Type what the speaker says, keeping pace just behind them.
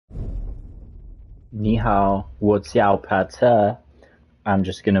Ni hao, what's yao pata? I'm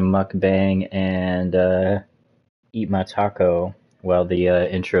just gonna mukbang and eat my taco while the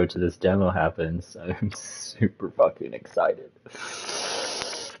intro to this demo happens. I'm super fucking excited.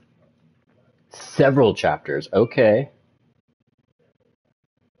 Several chapters, okay.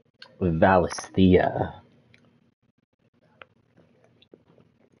 Valisthea.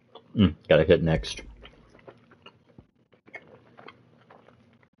 Gotta hit next.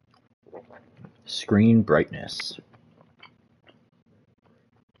 Screen brightness.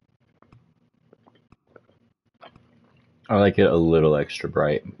 I like it a little extra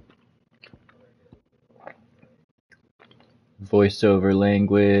bright. Voiceover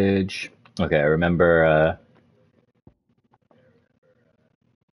language. Okay, I remember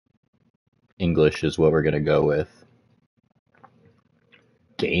English is what we're gonna go with.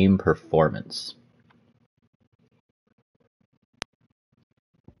 Game performance.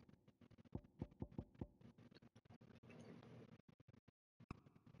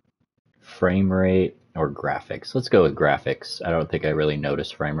 Frame rate or graphics. Let's go with graphics. I don't think I really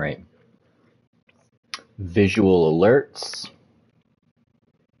noticed frame rate. Visual alerts.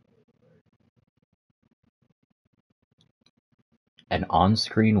 An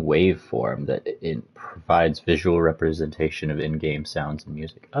on-screen waveform that it provides visual representation of in-game sounds and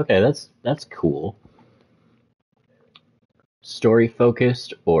music. Okay, that's cool.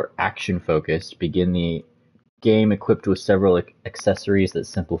 Story-focused or action-focused. Begin the game equipped with several accessories that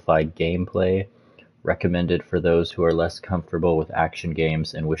simplify gameplay. Recommended for those who are less comfortable with action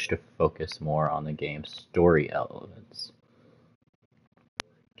games and wish to focus more on the game's story elements.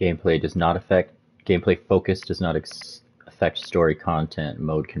 Gameplay focus does not affect story content.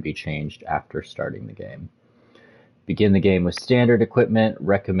 Mode can be changed after starting the game. Begin the game with standard equipment,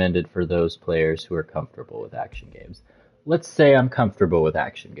 recommended for those players who are comfortable with action games. Let's say I'm comfortable with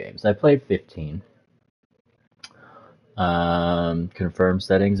action games. I played 15. Confirm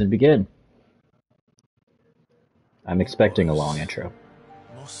settings and begin. I'm expecting a long intro.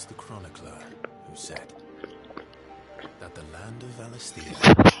 Moss the Chronicler, who said that the land of Valisthea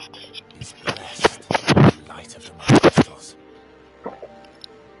is blessed with the light of the crystals,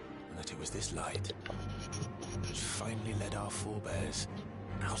 and that it was this light which finally led our forebears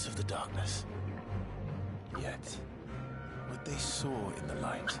out of the darkness. Yet, what they saw in the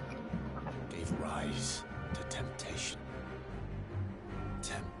light gave rise to temptation.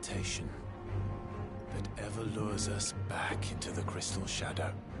 Temptation that ever lures us back into the crystal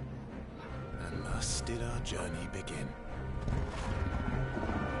shadow. And thus did our journey begin.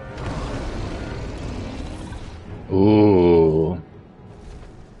 Ooh.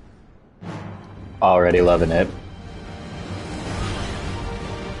 Already loving it.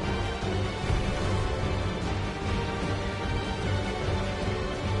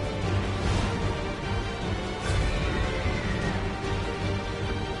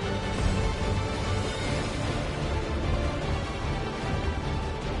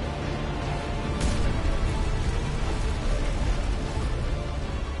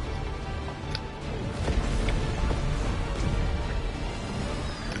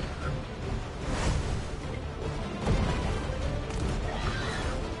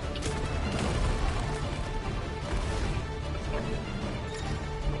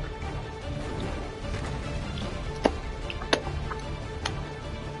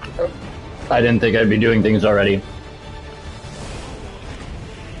 I didn't think I'd be doing things already.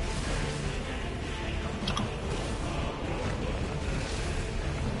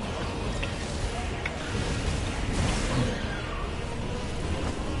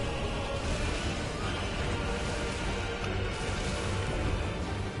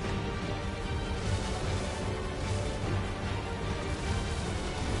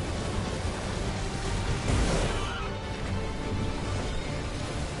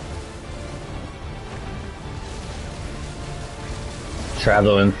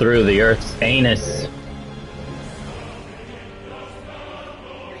 Traveling through the Earth's anus.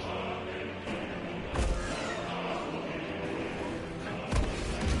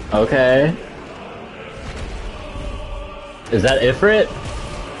 Okay. Is that Ifrit?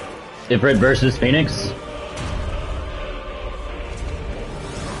 Ifrit versus Phoenix?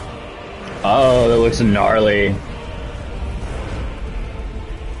 Oh, that looks gnarly.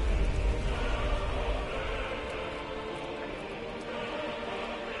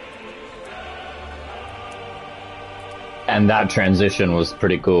 And that transition was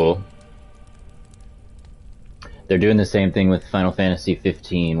pretty cool. They're doing the same thing with Final Fantasy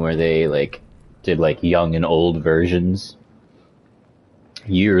 15, where they did young and old versions.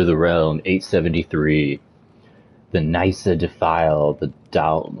 Year of the Realm, 873. The Nysa Defile, the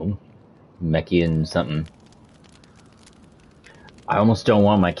Dal. Mechian something. I almost don't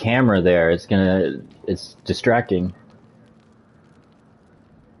want my camera there. It's distracting.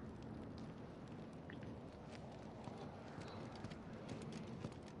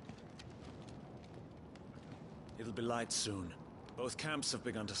 It'll be light soon. Both camps have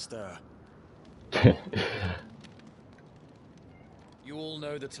begun to stir. You all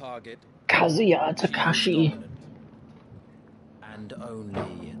know the target. Kazuya Takashi. And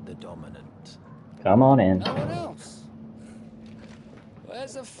only the dominant. Come on in. No one else.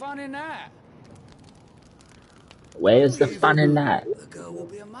 Where's the fun in that? Where's the fun in that? The girl will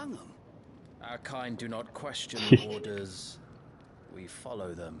be among them. Our kind do not question orders. We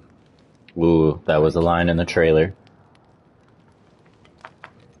follow them. Ooh, that was a line in the trailer.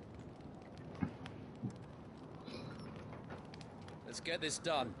 Let's get this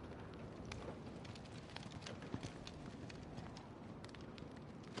done.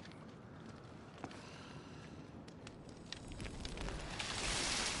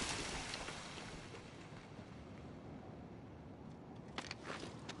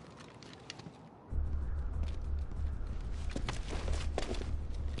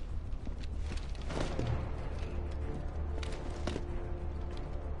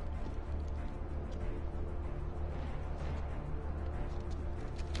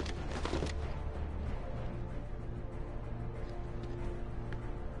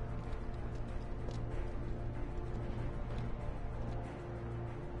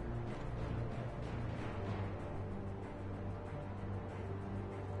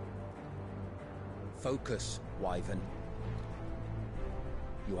 Focus, Wyvern.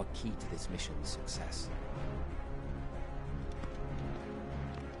 You are key to this mission's success.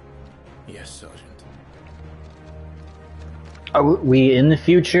 Yes, Sergeant. Are we in the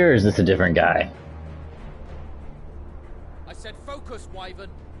future, or is this a different guy? I said focus, Wyvern.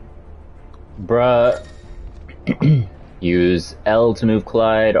 Bruh. Use L to move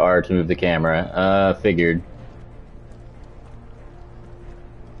Clyde, R to move the camera. Figured.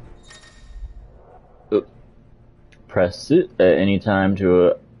 Press it at any time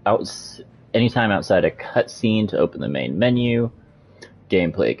anytime outside a cutscene to open the main menu.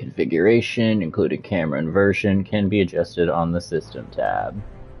 Gameplay configuration, including camera inversion, can be adjusted on the System tab.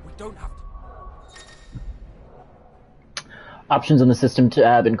 We don't have to. Options on the System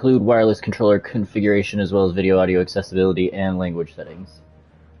tab include wireless controller configuration as well as video audio accessibility and language settings.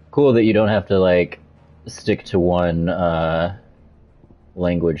 Cool that you don't have to like stick to one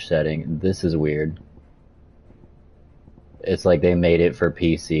language setting. This is weird. It's like they made it for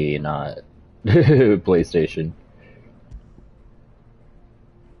PC, not PlayStation.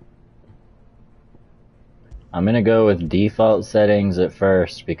 I'm gonna go with default settings at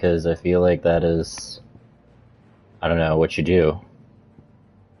first because I feel like that is, I don't know, what you do.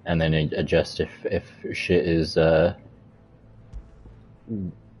 And then adjust if shit is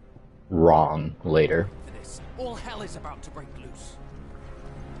wrong later. For this, all hell is about to break loose.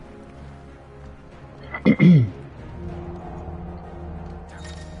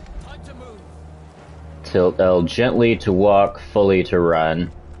 Tilt L gently to walk, fully to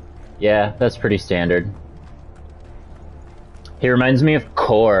run. Yeah, that's pretty standard. He reminds me of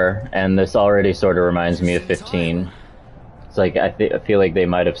Core, and this already sort of reminds me of 15. It's like, I feel like they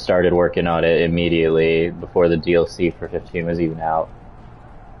might have started working on it immediately before the DLC for 15 was even out.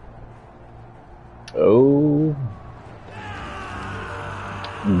 Oh.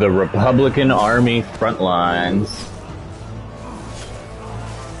 The Republican Army front lines.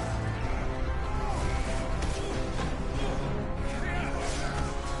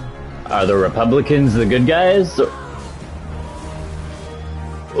 Are the Republicans the good guys?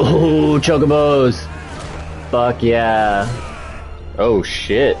 Oh, chocobos! Fuck yeah. Oh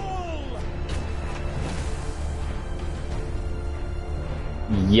shit.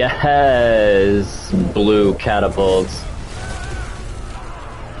 Yes! Blue catapults.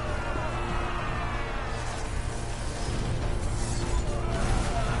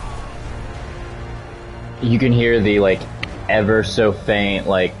 You can hear the, like, ever so faint,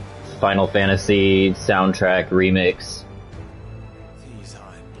 like, Final Fantasy soundtrack remix. These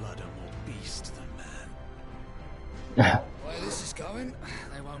Iron Blood are more beast than man. Where this is going,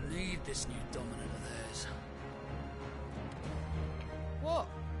 they won't need this new dominant of theirs. What?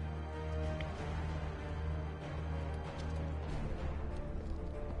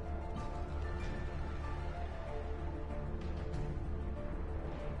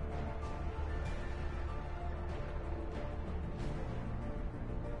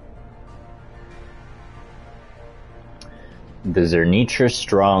 The Zernitra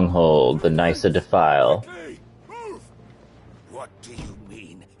Stronghold, the Nysa Defile. Hey, move! What do you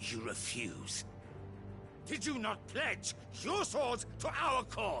mean, you're refuse? Did you not pledge your swords to our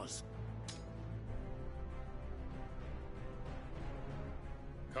cause?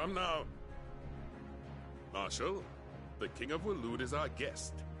 Come now. Marshal, the King of Waloed is our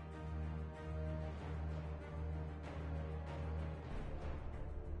guest.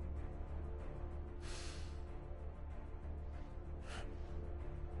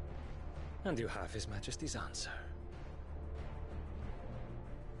 And you have His Majesty's answer.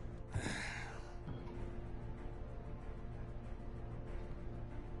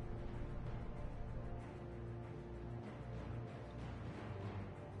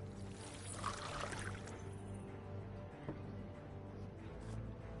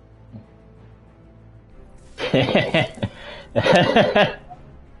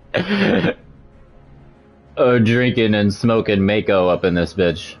 Oh, drinking and smoking Mako up in this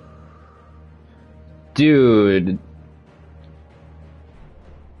bitch. Dude.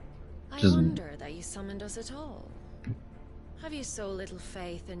 I wonder that you summoned us at all. Have you so little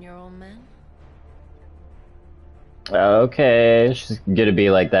faith in your own men? Okay, she's gonna be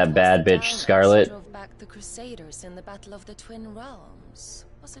like that bad bitch Scarlet. Drove back the Crusaders in the Battle of the Twin Realms,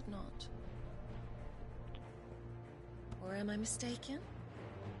 was it not? Or am I mistaken?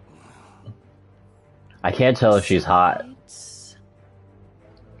 I can't tell if she's hot.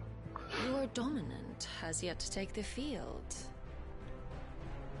 Your dominant has yet to take the field.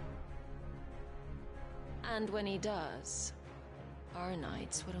 And when he does, our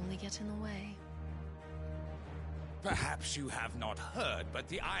knights would only get in the way. Perhaps you have not heard, but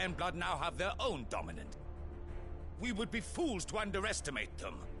the Iron Blood now have their own dominant. We would be fools to underestimate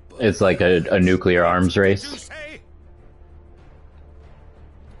them. It's like a nuclear arms race. Did you say?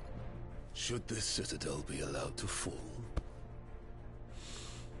 Should this citadel be allowed to fall?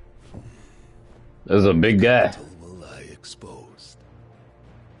 There's a big guy. Will lie exposed.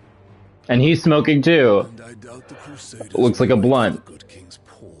 And he's smoking too. And I doubt the Crusaders Looks like a will wait blunt. for the good king's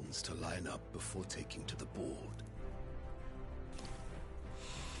pawns to line up before taking to the board.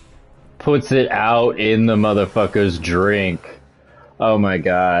 Puts it out in the motherfucker's drink. Oh my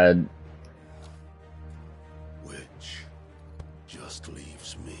god. Which just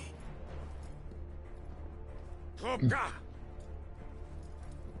leaves me.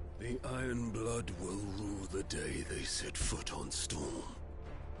 The Iron Blood will rule the day they set foot on Storm.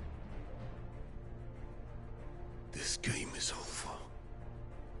 This game is over.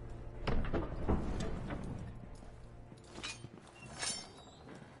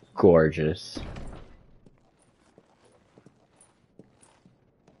 Gorgeous.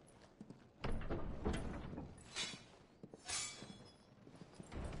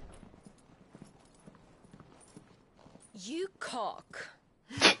 You cock.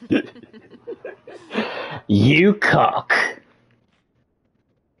 You cock.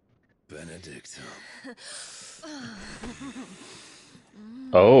 Benedicta.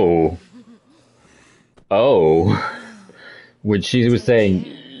 Oh. Oh. When she was saying,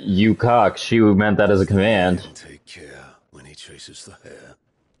 you cock, she meant that as a command. Take care when he chases the hare.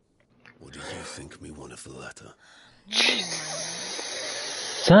 Or do you think me one of the latter?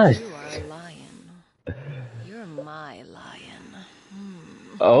 Son. You are a lion. You're my lion.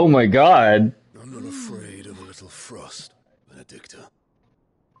 Oh my god. I'm not afraid of a little frost, Benedicta.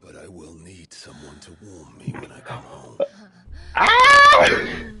 But I will need someone to warm me when I come home. Ah!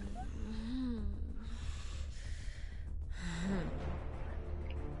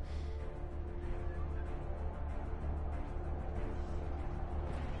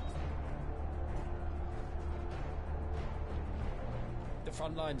 The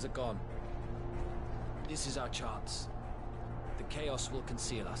front lines are gone. This is our chance. The chaos will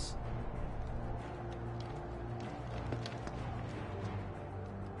conceal us.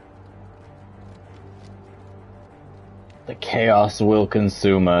 The chaos will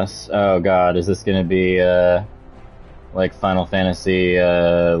consume us. Oh god, is this gonna be, like Final Fantasy,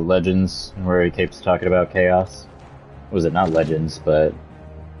 Legends, where he keeps talking about chaos? Was it not Legends, but...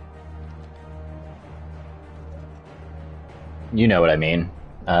 You know what I mean.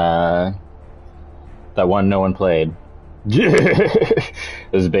 That one no one played. It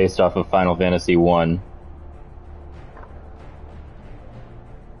was based off of Final Fantasy 1.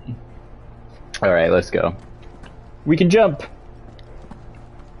 Alright, let's go. We can jump!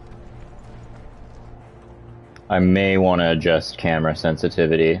 I may want to adjust camera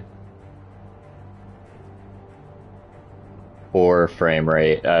sensitivity. Or frame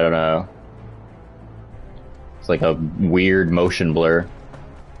rate, I don't know. It's like a weird motion blur.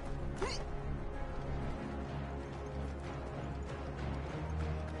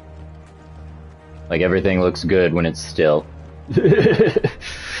 Like everything looks good when it's still.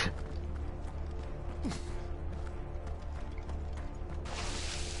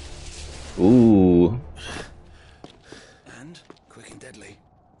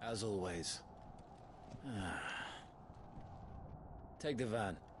 Take the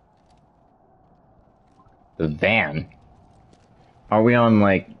van. The van? Are we on,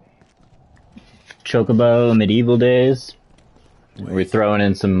 like, Chocobo medieval days? Are we throwing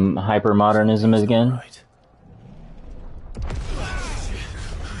in some hyper-modernism again? Right.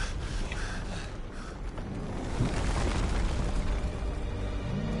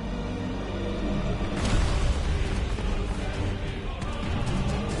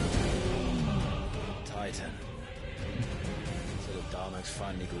 Titan. So the Darmaks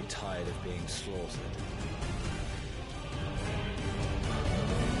finally grew tired of being slaughtered.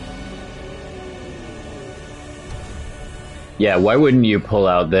 Yeah, why wouldn't you pull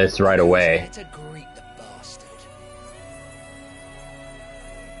out this right away? To greet the bastard.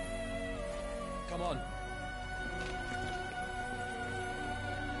 Come on.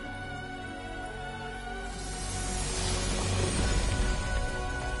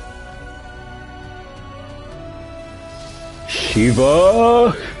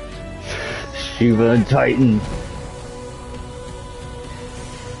 Shiva! Shiva and Titan.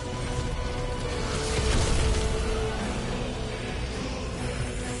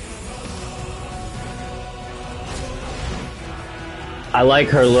 I like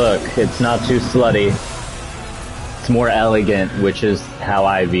her look. It's not too slutty. It's more elegant, which is how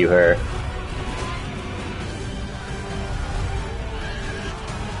I view her.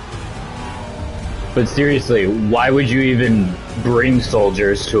 But seriously, why would you even bring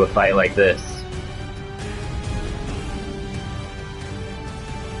soldiers to a fight like this?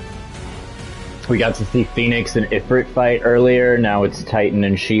 We got to see Phoenix and Ifrit fight earlier, now it's Titan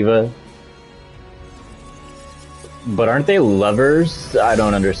and Shiva. But aren't they lovers? I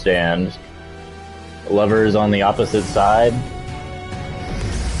don't understand. Lovers on the opposite side?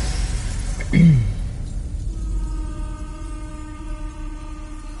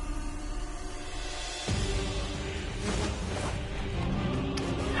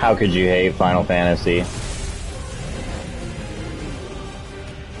 How could you hate Final Fantasy?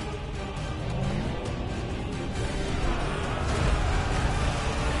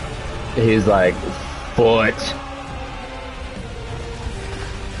 He's like, foot.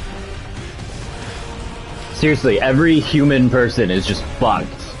 Seriously, every human person is just fucked.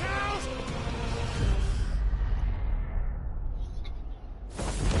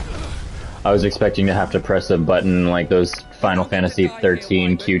 I was expecting to have to press a button like those Final Fantasy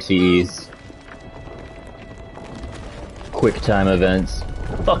 13 QTEs. Quick time events.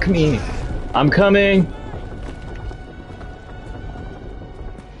 Fuck me! I'm coming!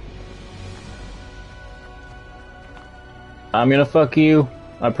 I'm gonna fuck you.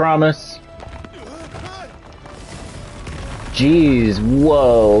 I promise. Jeez,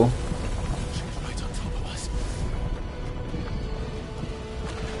 whoa. Right on top of us.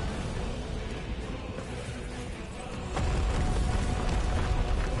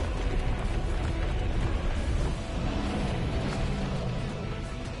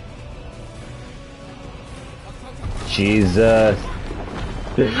 Jesus.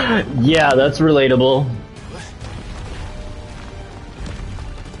 Yeah, that's relatable.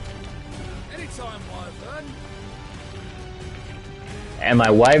 Anytime, Wyvern. Am I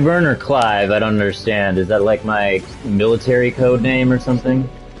Wyvern or Clive? I don't understand. Is that like my military code name or something?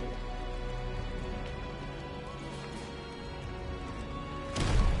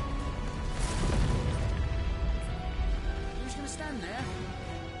 Who's gonna stand there?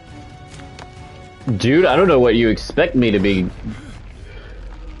 Dude, I don't know what you expect me to be.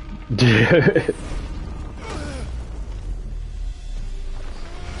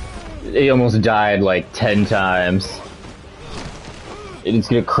 He almost died like 10 times. It's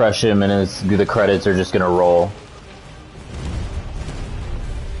gonna crush him and the credits are just gonna roll.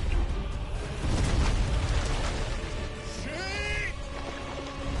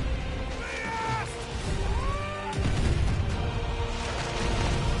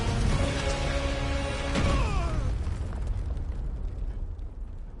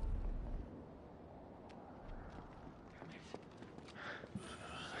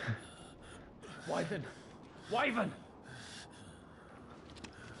 Wyvern! Wyvern!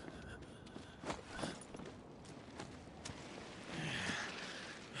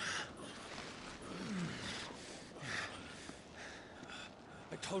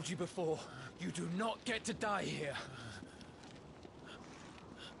 I told you before, you do not get to die here.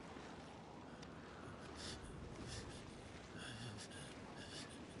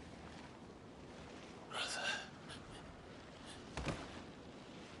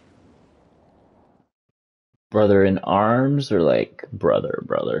 Brother in arms or like brother?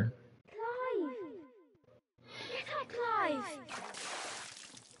 Clive! Get up, Clive!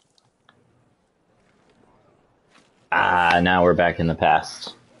 Ah, now we're back in the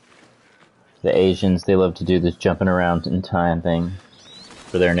past. The Asians, they love to do this jumping around in time thing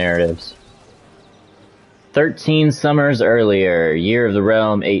for their narratives. 13 summers earlier, year of the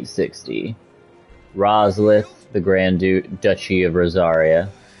realm 860. Roslith, the Grand Duchy of Rosaria.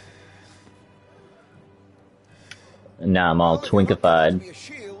 And now I'm all twinkified. A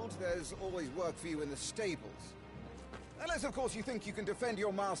shield, there's always work for you in the stables. Unless, of course, you think you can defend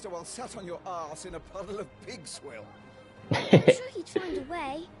your master while sat on your arse in a puddle of pig swill. I'm sure he'd find a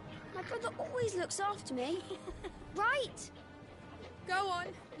way. My brother always looks after me. Right? Go on.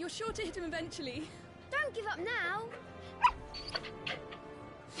 You're sure to hit him eventually. Don't give up now.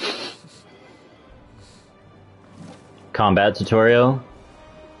 Combat tutorial?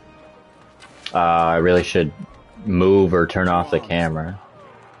 I really should move or turn off the camera.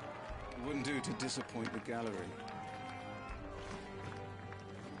 It wouldn't do to disappoint the gallery.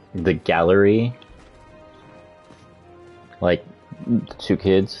 The gallery? Like, the two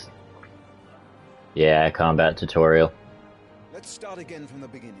kids? Yeah, combat tutorial. Let's start again from the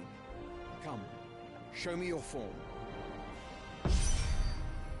beginning. Come, show me your form.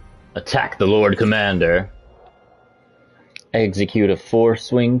 Attack the Lord Commander. Execute a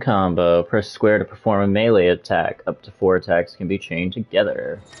 4-swing combo. Press square to perform a melee attack. Up to 4 attacks can be chained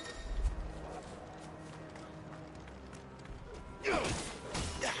together.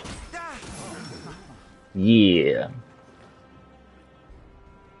 Yeah.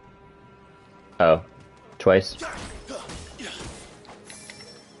 Oh, twice.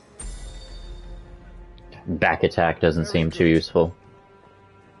 Back attack doesn't seem too useful.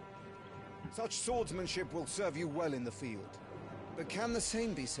 Such swordsmanship will serve you well in the field. But can the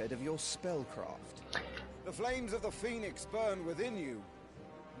same be said of your spellcraft? The flames of the phoenix burn within you.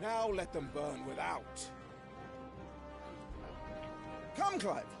 Now let them burn without. Come,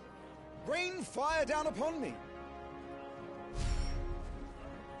 Clive. Rain fire down upon me.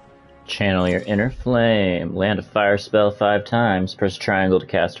 Channel your inner flame. Land a fire spell 5 times. Press triangle to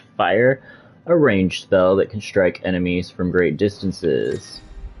cast fire, a ranged spell that can strike enemies from great distances.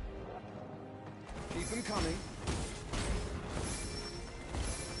 Keep them coming.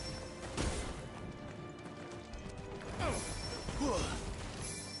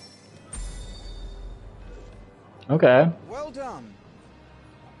 Okay. Well done.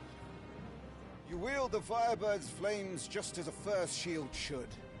 You wield the Firebird's flames just as a first shield should.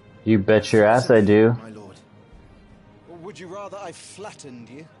 You bet your ass I do. My lord. Or would you rather I flattened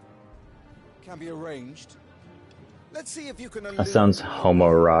you? Can be arranged. Let's see if you can That sounds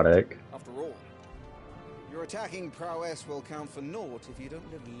homoerotic. After all, your attacking prowess will count for naught if you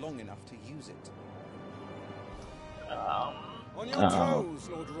don't live long enough to use it. On your toes,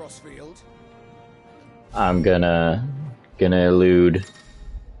 Lord Rossfield. I'm gonna elude.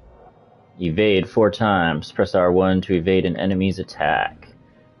 Evade 4 times. Press R1 to evade an enemy's attack.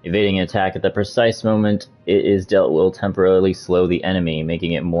 Evading an attack at the precise moment it is dealt will temporarily slow the enemy,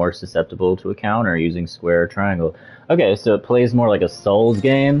 making it more susceptible to a counter using square or triangle. Okay, so it plays more like a Souls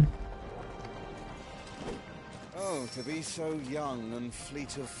game. Oh, to be so young and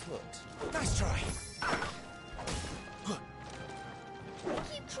fleet of foot. Nice try.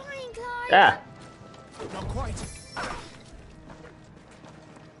 Keep trying, Clive. Ah! Not quite.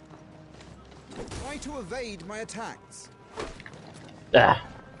 Try to evade my attacks. Ah!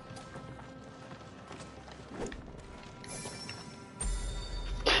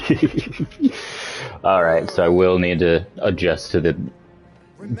 Alright, so I will need to adjust to the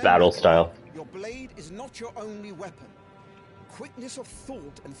battle style. Your blade is not your only weapon. Quickness of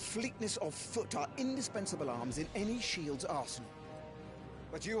thought and fleetness of foot are indispensable arms in any shield's arsenal.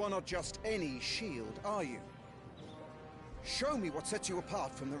 But you are not just any shield, are you? Show me what sets you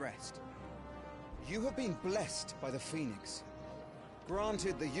apart from the rest. You have been blessed by the Phoenix,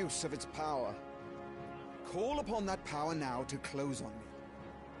 granted the use of its power. Call upon that power now to close on me.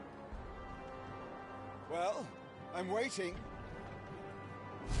 Well, I'm waiting.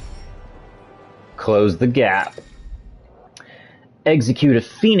 Close the gap. Execute a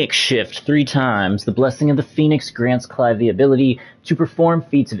Phoenix Shift 3 times. The Blessing of the Phoenix grants Clive the ability to perform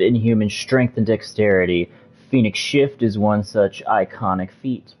feats of inhuman strength and dexterity. Phoenix Shift is one such iconic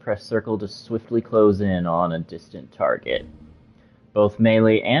feat. Press circle to swiftly close in on a distant target. Both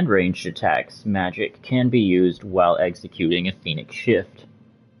melee and ranged attacks magic can be used while executing a Phoenix Shift.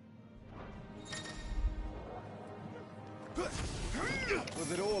 Would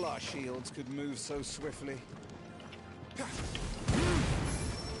that all our shields could move so swiftly.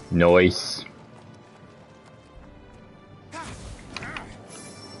 Nice.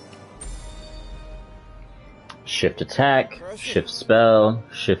 Shift attack, shift spell,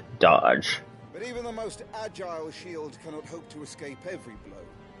 shift dodge. But even the most most agile shield cannot hope to escape every blow.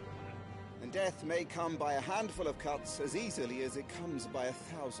 And death may come by a handful of cuts as easily as it comes by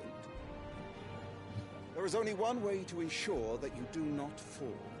 1,000. There is only one way to ensure that you do not fall.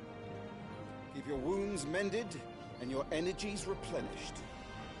 Keep your wounds mended and your energies replenished.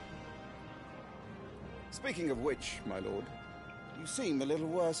 Speaking of which, my lord, you seem a little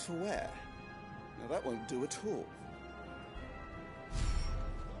worse for wear. Now that won't do at all.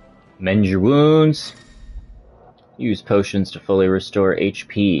 Mend your wounds. Use potions to fully restore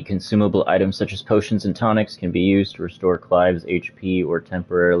HP. Consumable items such as potions and tonics can be used to restore Clive's HP or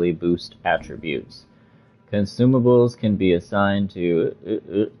temporarily boost attributes. Consumables can be assigned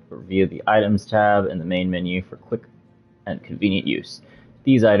to via the Items tab in the main menu for quick and convenient use.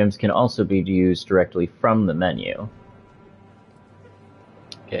 These items can also be used directly from the menu.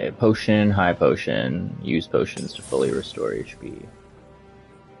 Okay, potion, high potion. Use potions to fully restore HP.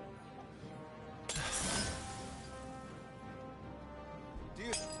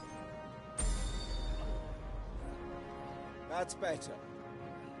 That's better.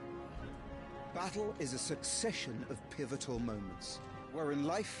 Battle is a succession of pivotal moments, wherein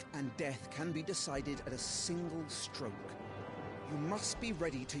life and death can be decided at a single stroke. You must be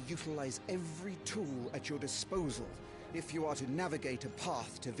ready to utilize every tool at your disposal if you are to navigate a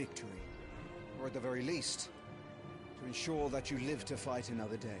path to victory, or at the very least, to ensure that you live to fight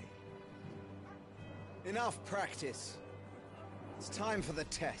another day. Enough practice. It's time for the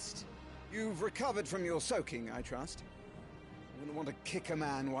test. You've recovered from your soaking, I trust? You wouldn't want to kick a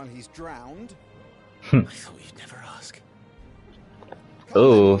man while he's drowned? I thought you'd never ask.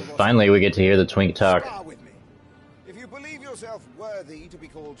 Oh, finally we get to hear the twink talk. Spar with me. If you believe yourself worthy to be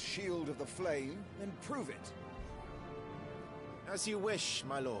called Shield of the Flame, then prove it. As you wish,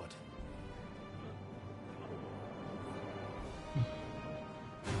 my lord.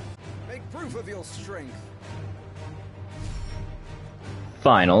 Make proof of your strength.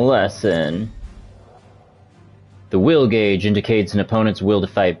 Final lesson. The will gauge indicates an opponent's will to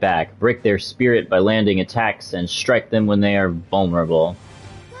fight back. Break their spirit by landing attacks and strike them when they are vulnerable.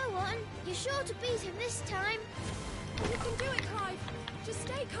 Go on, you're sure to beat him this time. You can do it, Clive. Just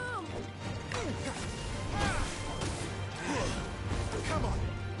stay calm. Come on.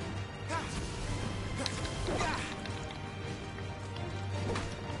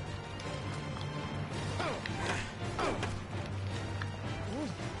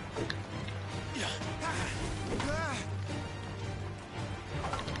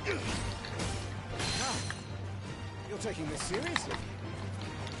 You're taking this seriously.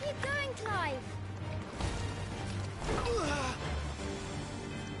 Keep going, Clive.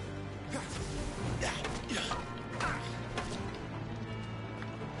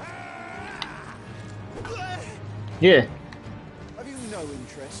 Yeah. Have you no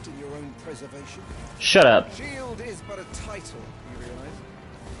interest in your own preservation? Shut up. Shield is but a title, you realize?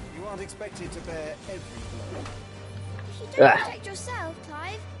 You aren't expected to bear every blow. If you don't protect yourself,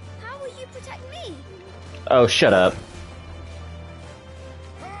 Clive, how will you protect me? Oh, shut up.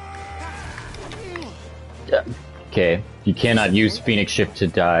 Okay, you cannot use Phoenix Shift to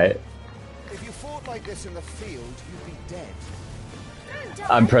die. If you fought like this in the field, you'd be dead. Don't die.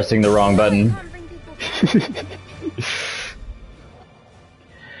 I'm pressing the wrong button. Can't bring people back.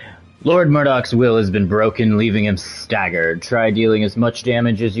 Lord Murdoch's will has been broken, leaving him staggered. Try dealing as much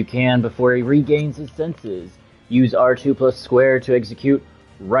damage as you can before he regains his senses. Use R2 plus square to execute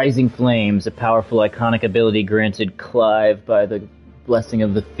Rising Flames, a powerful iconic ability granted Clive by the blessing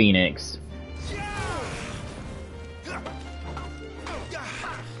of the Phoenix.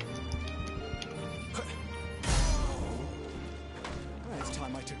 It's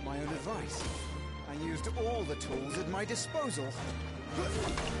time I took my own advice and used all the tools at my disposal.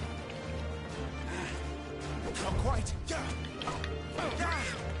 Not quite. Go on,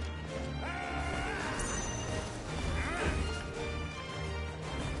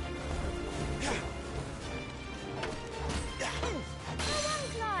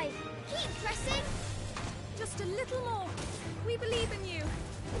 Clive. Keep pressing. Just a little more. We believe in you.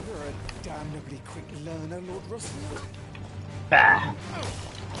 You're a damnably quick learner, Lord Russell. Ah.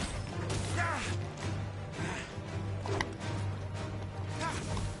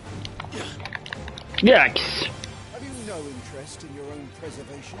 Yuck. Have you no interest in your own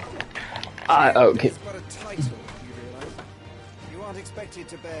preservation? Okay. It's but a title, you realize? You aren't expected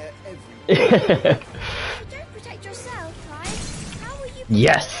to bear every... If you don't protect yourself, Clive, how will you protect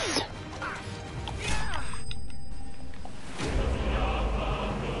Yes.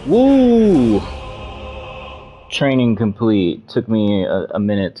 me? Woo. Training complete. Took me a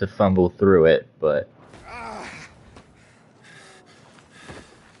minute to fumble through it, but...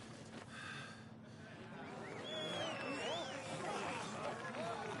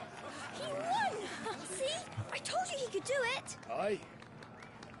 that? Aye.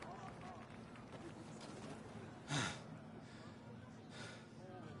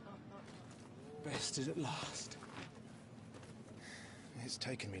 Bested at last. It's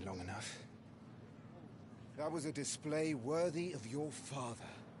taken me long enough. That was a display worthy of your father.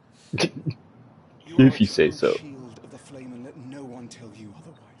 If you say so. Shield of the flame, and let no one tell you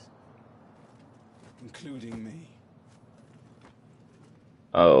otherwise, including me.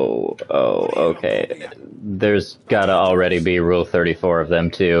 Oh, okay. There's gotta already be Rule 34 of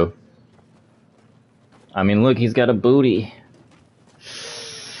them, too. I mean, look, he's got a booty.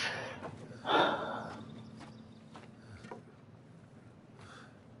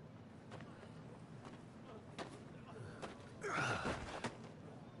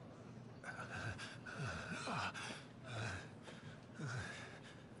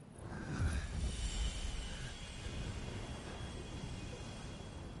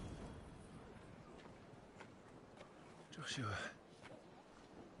 Joshua,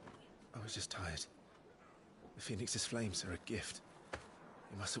 I was just tired. The Phoenix's flames are a gift.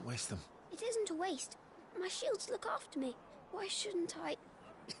 You mustn't waste them. It isn't a waste. My shields look after me. Why shouldn't I?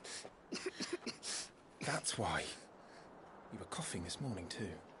 That's why. You were coughing this morning too.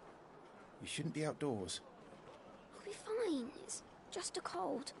 You shouldn't be outdoors. I'll be fine. It's just a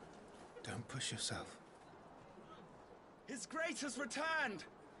cold. Don't push yourself. His Grace has returned!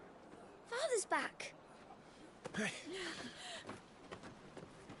 Father's back. Hey.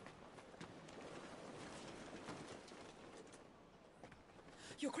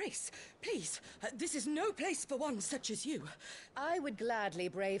 Your Grace, please, this is no place for one such as you. I would gladly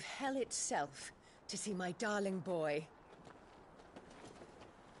brave hell itself to see my darling boy.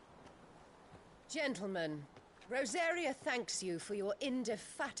 Gentlemen, Rosaria thanks you for your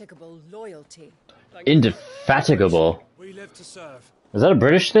indefatigable loyalty. Indefatigable? We live to serve. Is that a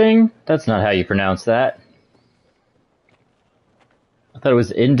British thing? That's not how you pronounce that. I thought it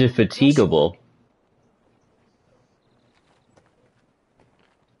was indefatigable.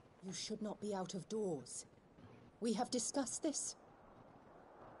 You should not be out of doors. We have discussed this.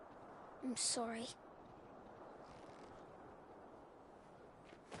 I'm sorry.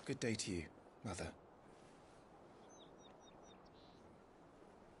 Good day to you, Mother.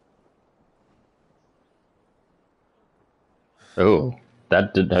 Oh,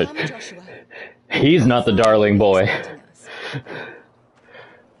 that did. He's not the darling boy.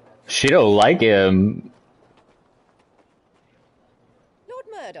 She don't like him. Lord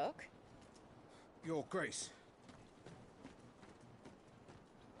Murdoch? Your Grace.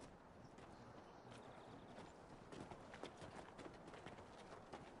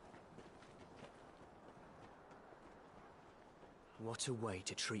 What a way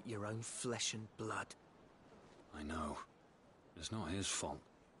to treat your own flesh and blood. I know. It's not his fault.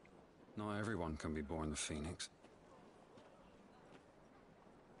 Not everyone can be born the Phoenix.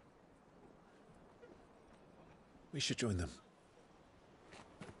 We should join them.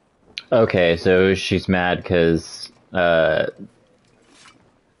 Okay, so she's mad because the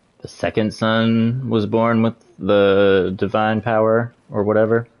second son was born with the divine power or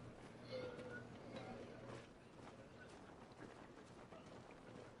whatever.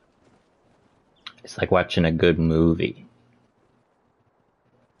 It's like watching a good movie.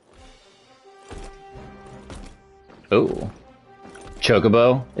 Oh.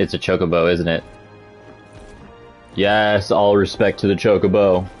 Chocobo? It's a chocobo, isn't it? Yes, all respect to the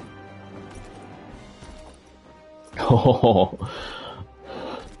chocobo. Oh.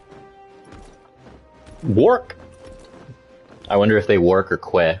 Work! I wonder if they work or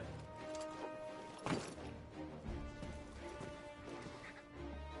quit.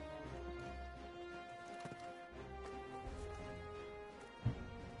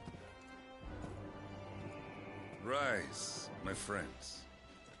 Rise, my friends.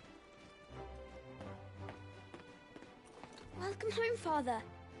 Welcome home, Father.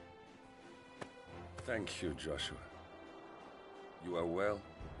 Thank you, Joshua. You are well,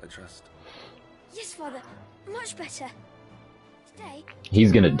 I trust. Yes, Father. Much better. Today,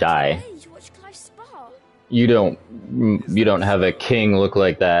 He's gonna die. to watch Clive's spa. You don't have a king look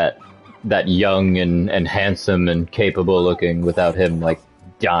like that young and handsome and capable looking without him like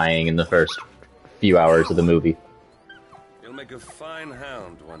dying in the first few hours of the movie. You'll make a fine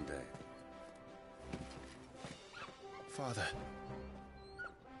hound one day. Father.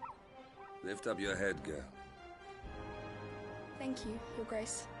 Lift up your head, girl. Thank you, Your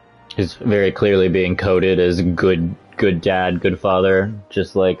Grace. He's very clearly being coded as good dad, good father,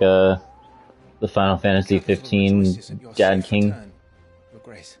 just like the Final Fantasy 15 Dad King. Your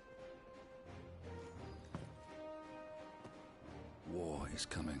Grace. War is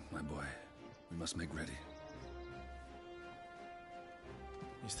coming, my boy. We must make ready.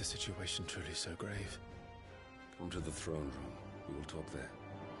 Is the situation truly so grave? Come to the throne room. We will talk there.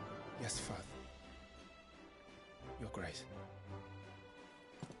 Yes, Father. Your Grace.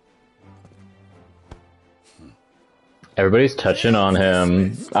 Everybody's touching on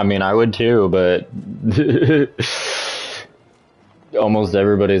him. I mean, I would too, but almost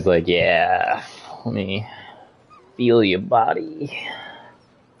everybody's like, yeah, let me feel your body.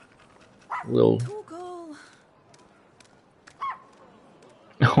 Little.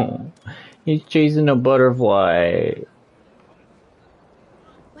 Oh, he's chasing a butterfly.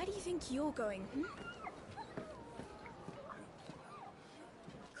 Where do you think you're going?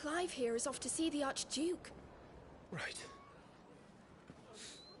 Clive here is off to see the Archduke. Right.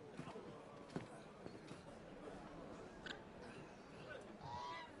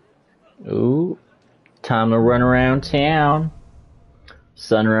 Ooh, time to run around town.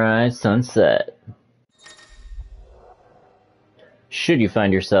 Sunrise, sunset. Should you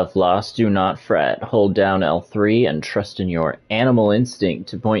find yourself lost, do not fret. Hold down L3 and trust in your animal instinct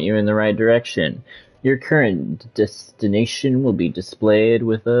to point you in the right direction. Your current destination will be displayed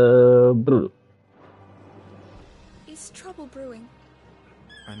with a... Is trouble brewing?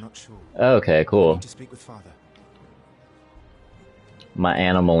 I'm not sure. Okay, cool. I need to speak with Father. My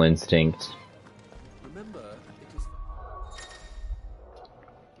animal instinct. Remember,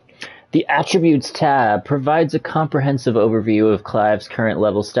 The Attributes tab provides a comprehensive overview of Clive's current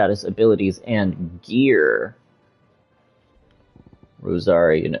level, status, abilities, and gear.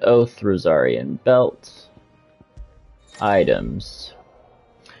 Rosarian Oath, Rosarian Belt. Items.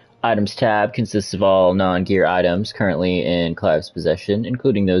 Items tab consists of all non-gear items currently in Clive's possession,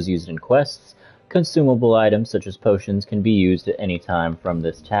 including those used in quests. Consumable items such as potions can be used at any time from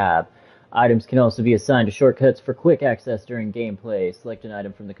this tab. Items can also be assigned to shortcuts for quick access during gameplay. Select an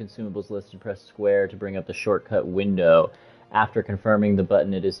item from the consumables list and press square to bring up the shortcut window. After confirming the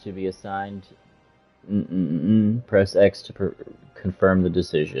button it is to be assigned, press X to confirm the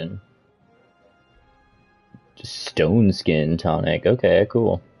decision. Stone Skin Tonic. Okay,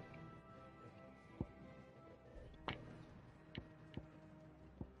 cool.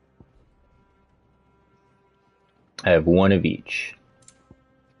 I have one of each.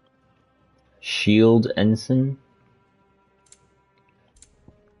 Shield Ensign?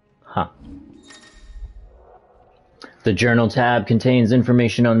 Huh. The Journal tab contains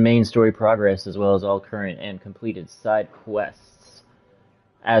information on main story progress as well as all current and completed side quests.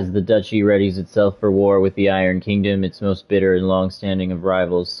 As the Duchy readies itself for war with the Iron Kingdom, its most bitter and long-standing of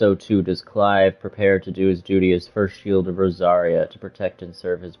rivals, so too does Clive prepare to do his duty as First Shield of Rosaria to protect and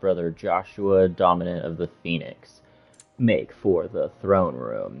serve his brother Joshua, Dominant of the Phoenix. Make for the throne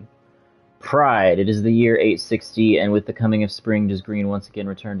room. Pride. It is the year 860, and with the coming of spring does Green once again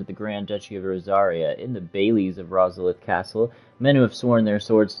return to the Grand Duchy of Rosaria. In the Baileys of Rosalith Castle, men who have sworn their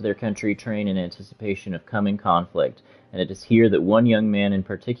swords to their country train in anticipation of coming conflict, and it is here that one young man in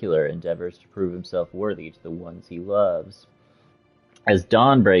particular endeavors to prove himself worthy to the ones he loves. As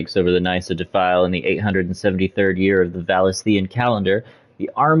dawn breaks over the Nysa Defile in the 873rd year of the Valisthian calendar, the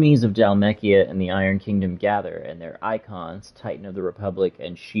armies of Dalmekia and the Iron Kingdom gather, and their icons, Titan of the Republic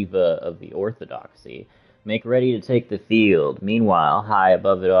and Shiva of the Orthodoxy, make ready to take the field. Meanwhile, high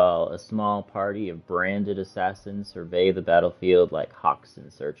above it all, a small party of branded assassins survey the battlefield like hawks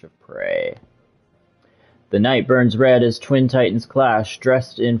in search of prey. The night burns red as twin titans clash.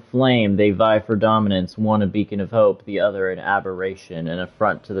 Dressed in flame, they vie for dominance, one a beacon of hope, the other an aberration, an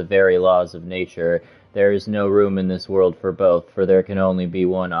affront to the very laws of nature. There is no room in this world for both, for there can only be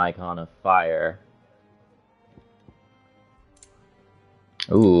one icon of fire.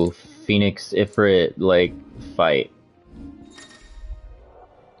 Ooh, Phoenix Ifrit, fight.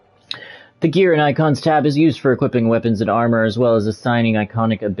 The Gear and Icons tab is used for equipping weapons and armor, as well as assigning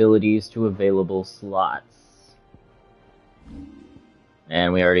iconic abilities to available slots.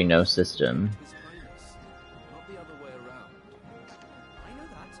 And we already know system. Not the other way around. I know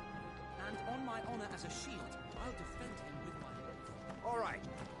that. And on my honor as a shield, I'll defend him with my life. All right.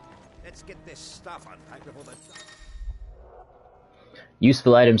 Let's get this stuff unpacked before the...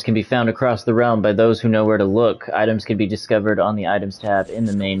 Useful items can be found across the realm by those who know where to look. Items can be discovered on the Items tab in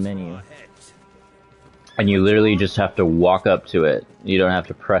the main menu. And you literally just have to walk up to it. You don't have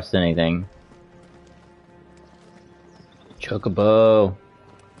to press anything. Chocobo.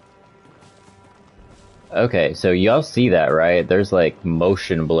 Okay, so y'all see that, right? There's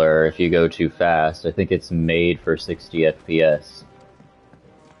motion blur if you go too fast. I think it's made for 60 FPS.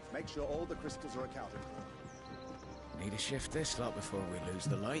 Make sure all the crystals are accounted for. Need to shift this lot before we lose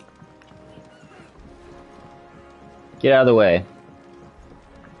the light. Get out of the way.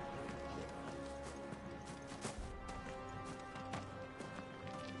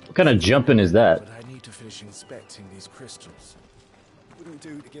 What kind of jumping is that? But I need to finish inspecting these crystals. Wouldn't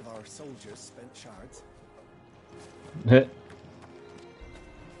do to give our soldiers spent shards. It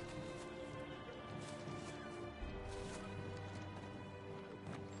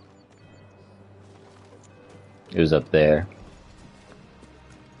was up there.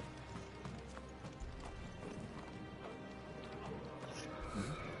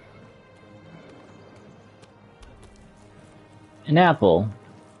 An apple.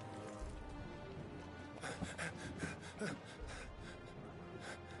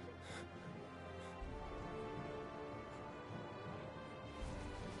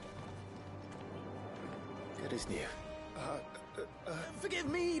 Good as new. Forgive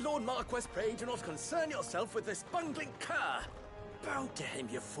me, Lord Marquess. Pray do not concern yourself with this bungling cur. Bow to him,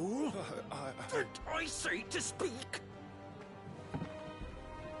 you fool. Did I say to speak?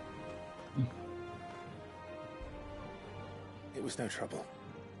 It was no trouble.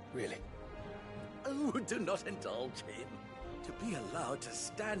 Really. Oh, do not indulge him. To be allowed to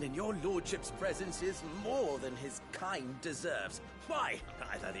stand in your lordship's presence is more than his kind deserves. Why,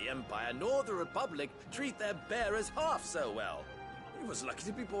 neither the Empire nor the Republic treat their bearers half so well. He was lucky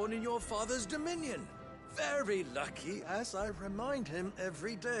to be born in your father's dominion. Very lucky, as I remind him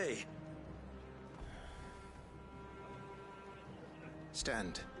every day.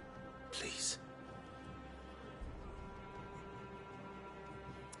 Stand, please.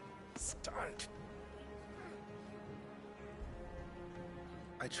 Stand.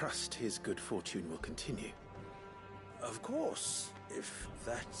 I trust his good fortune will continue. Of course, if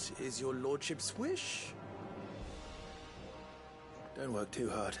that is your lordship's wish. Don't work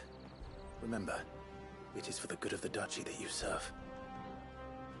too hard. Remember, it is for the good of the duchy that you serve.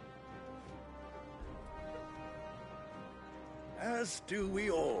 As do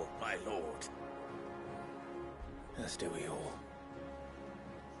we all, my lord. As do we all.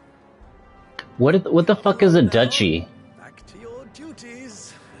 What the fuck is a duchy? Back to your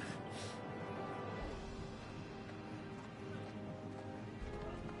duties.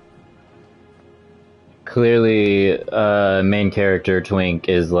 Clearly, main character Twink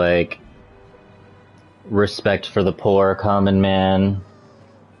is like respect for the poor common man,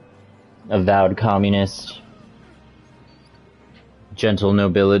 avowed communist, gentle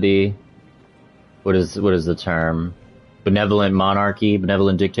nobility. What is the term? Benevolent monarchy,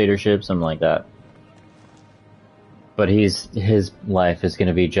 benevolent dictatorship, something like that. But his life is going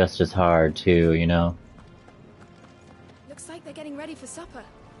to be just as hard too, you know. Looks like they're getting ready for supper.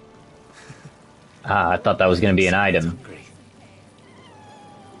 Ah, I thought that was going to be an item.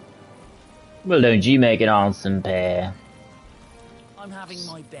 Well, don't you make it on some pear? I'm having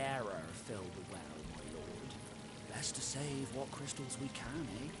my bearer filled well, my lord. Best to save what crystals we can,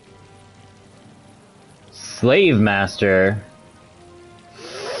 eh? Slave master.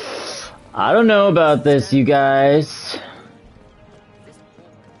 I don't know about this, you guys.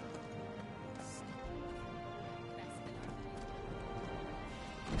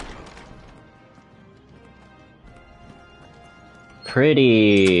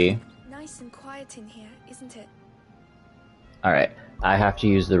 Pretty. Nice and quiet in here, isn't it? Alright, I have to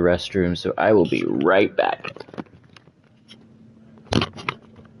use the restroom, so I will be right back.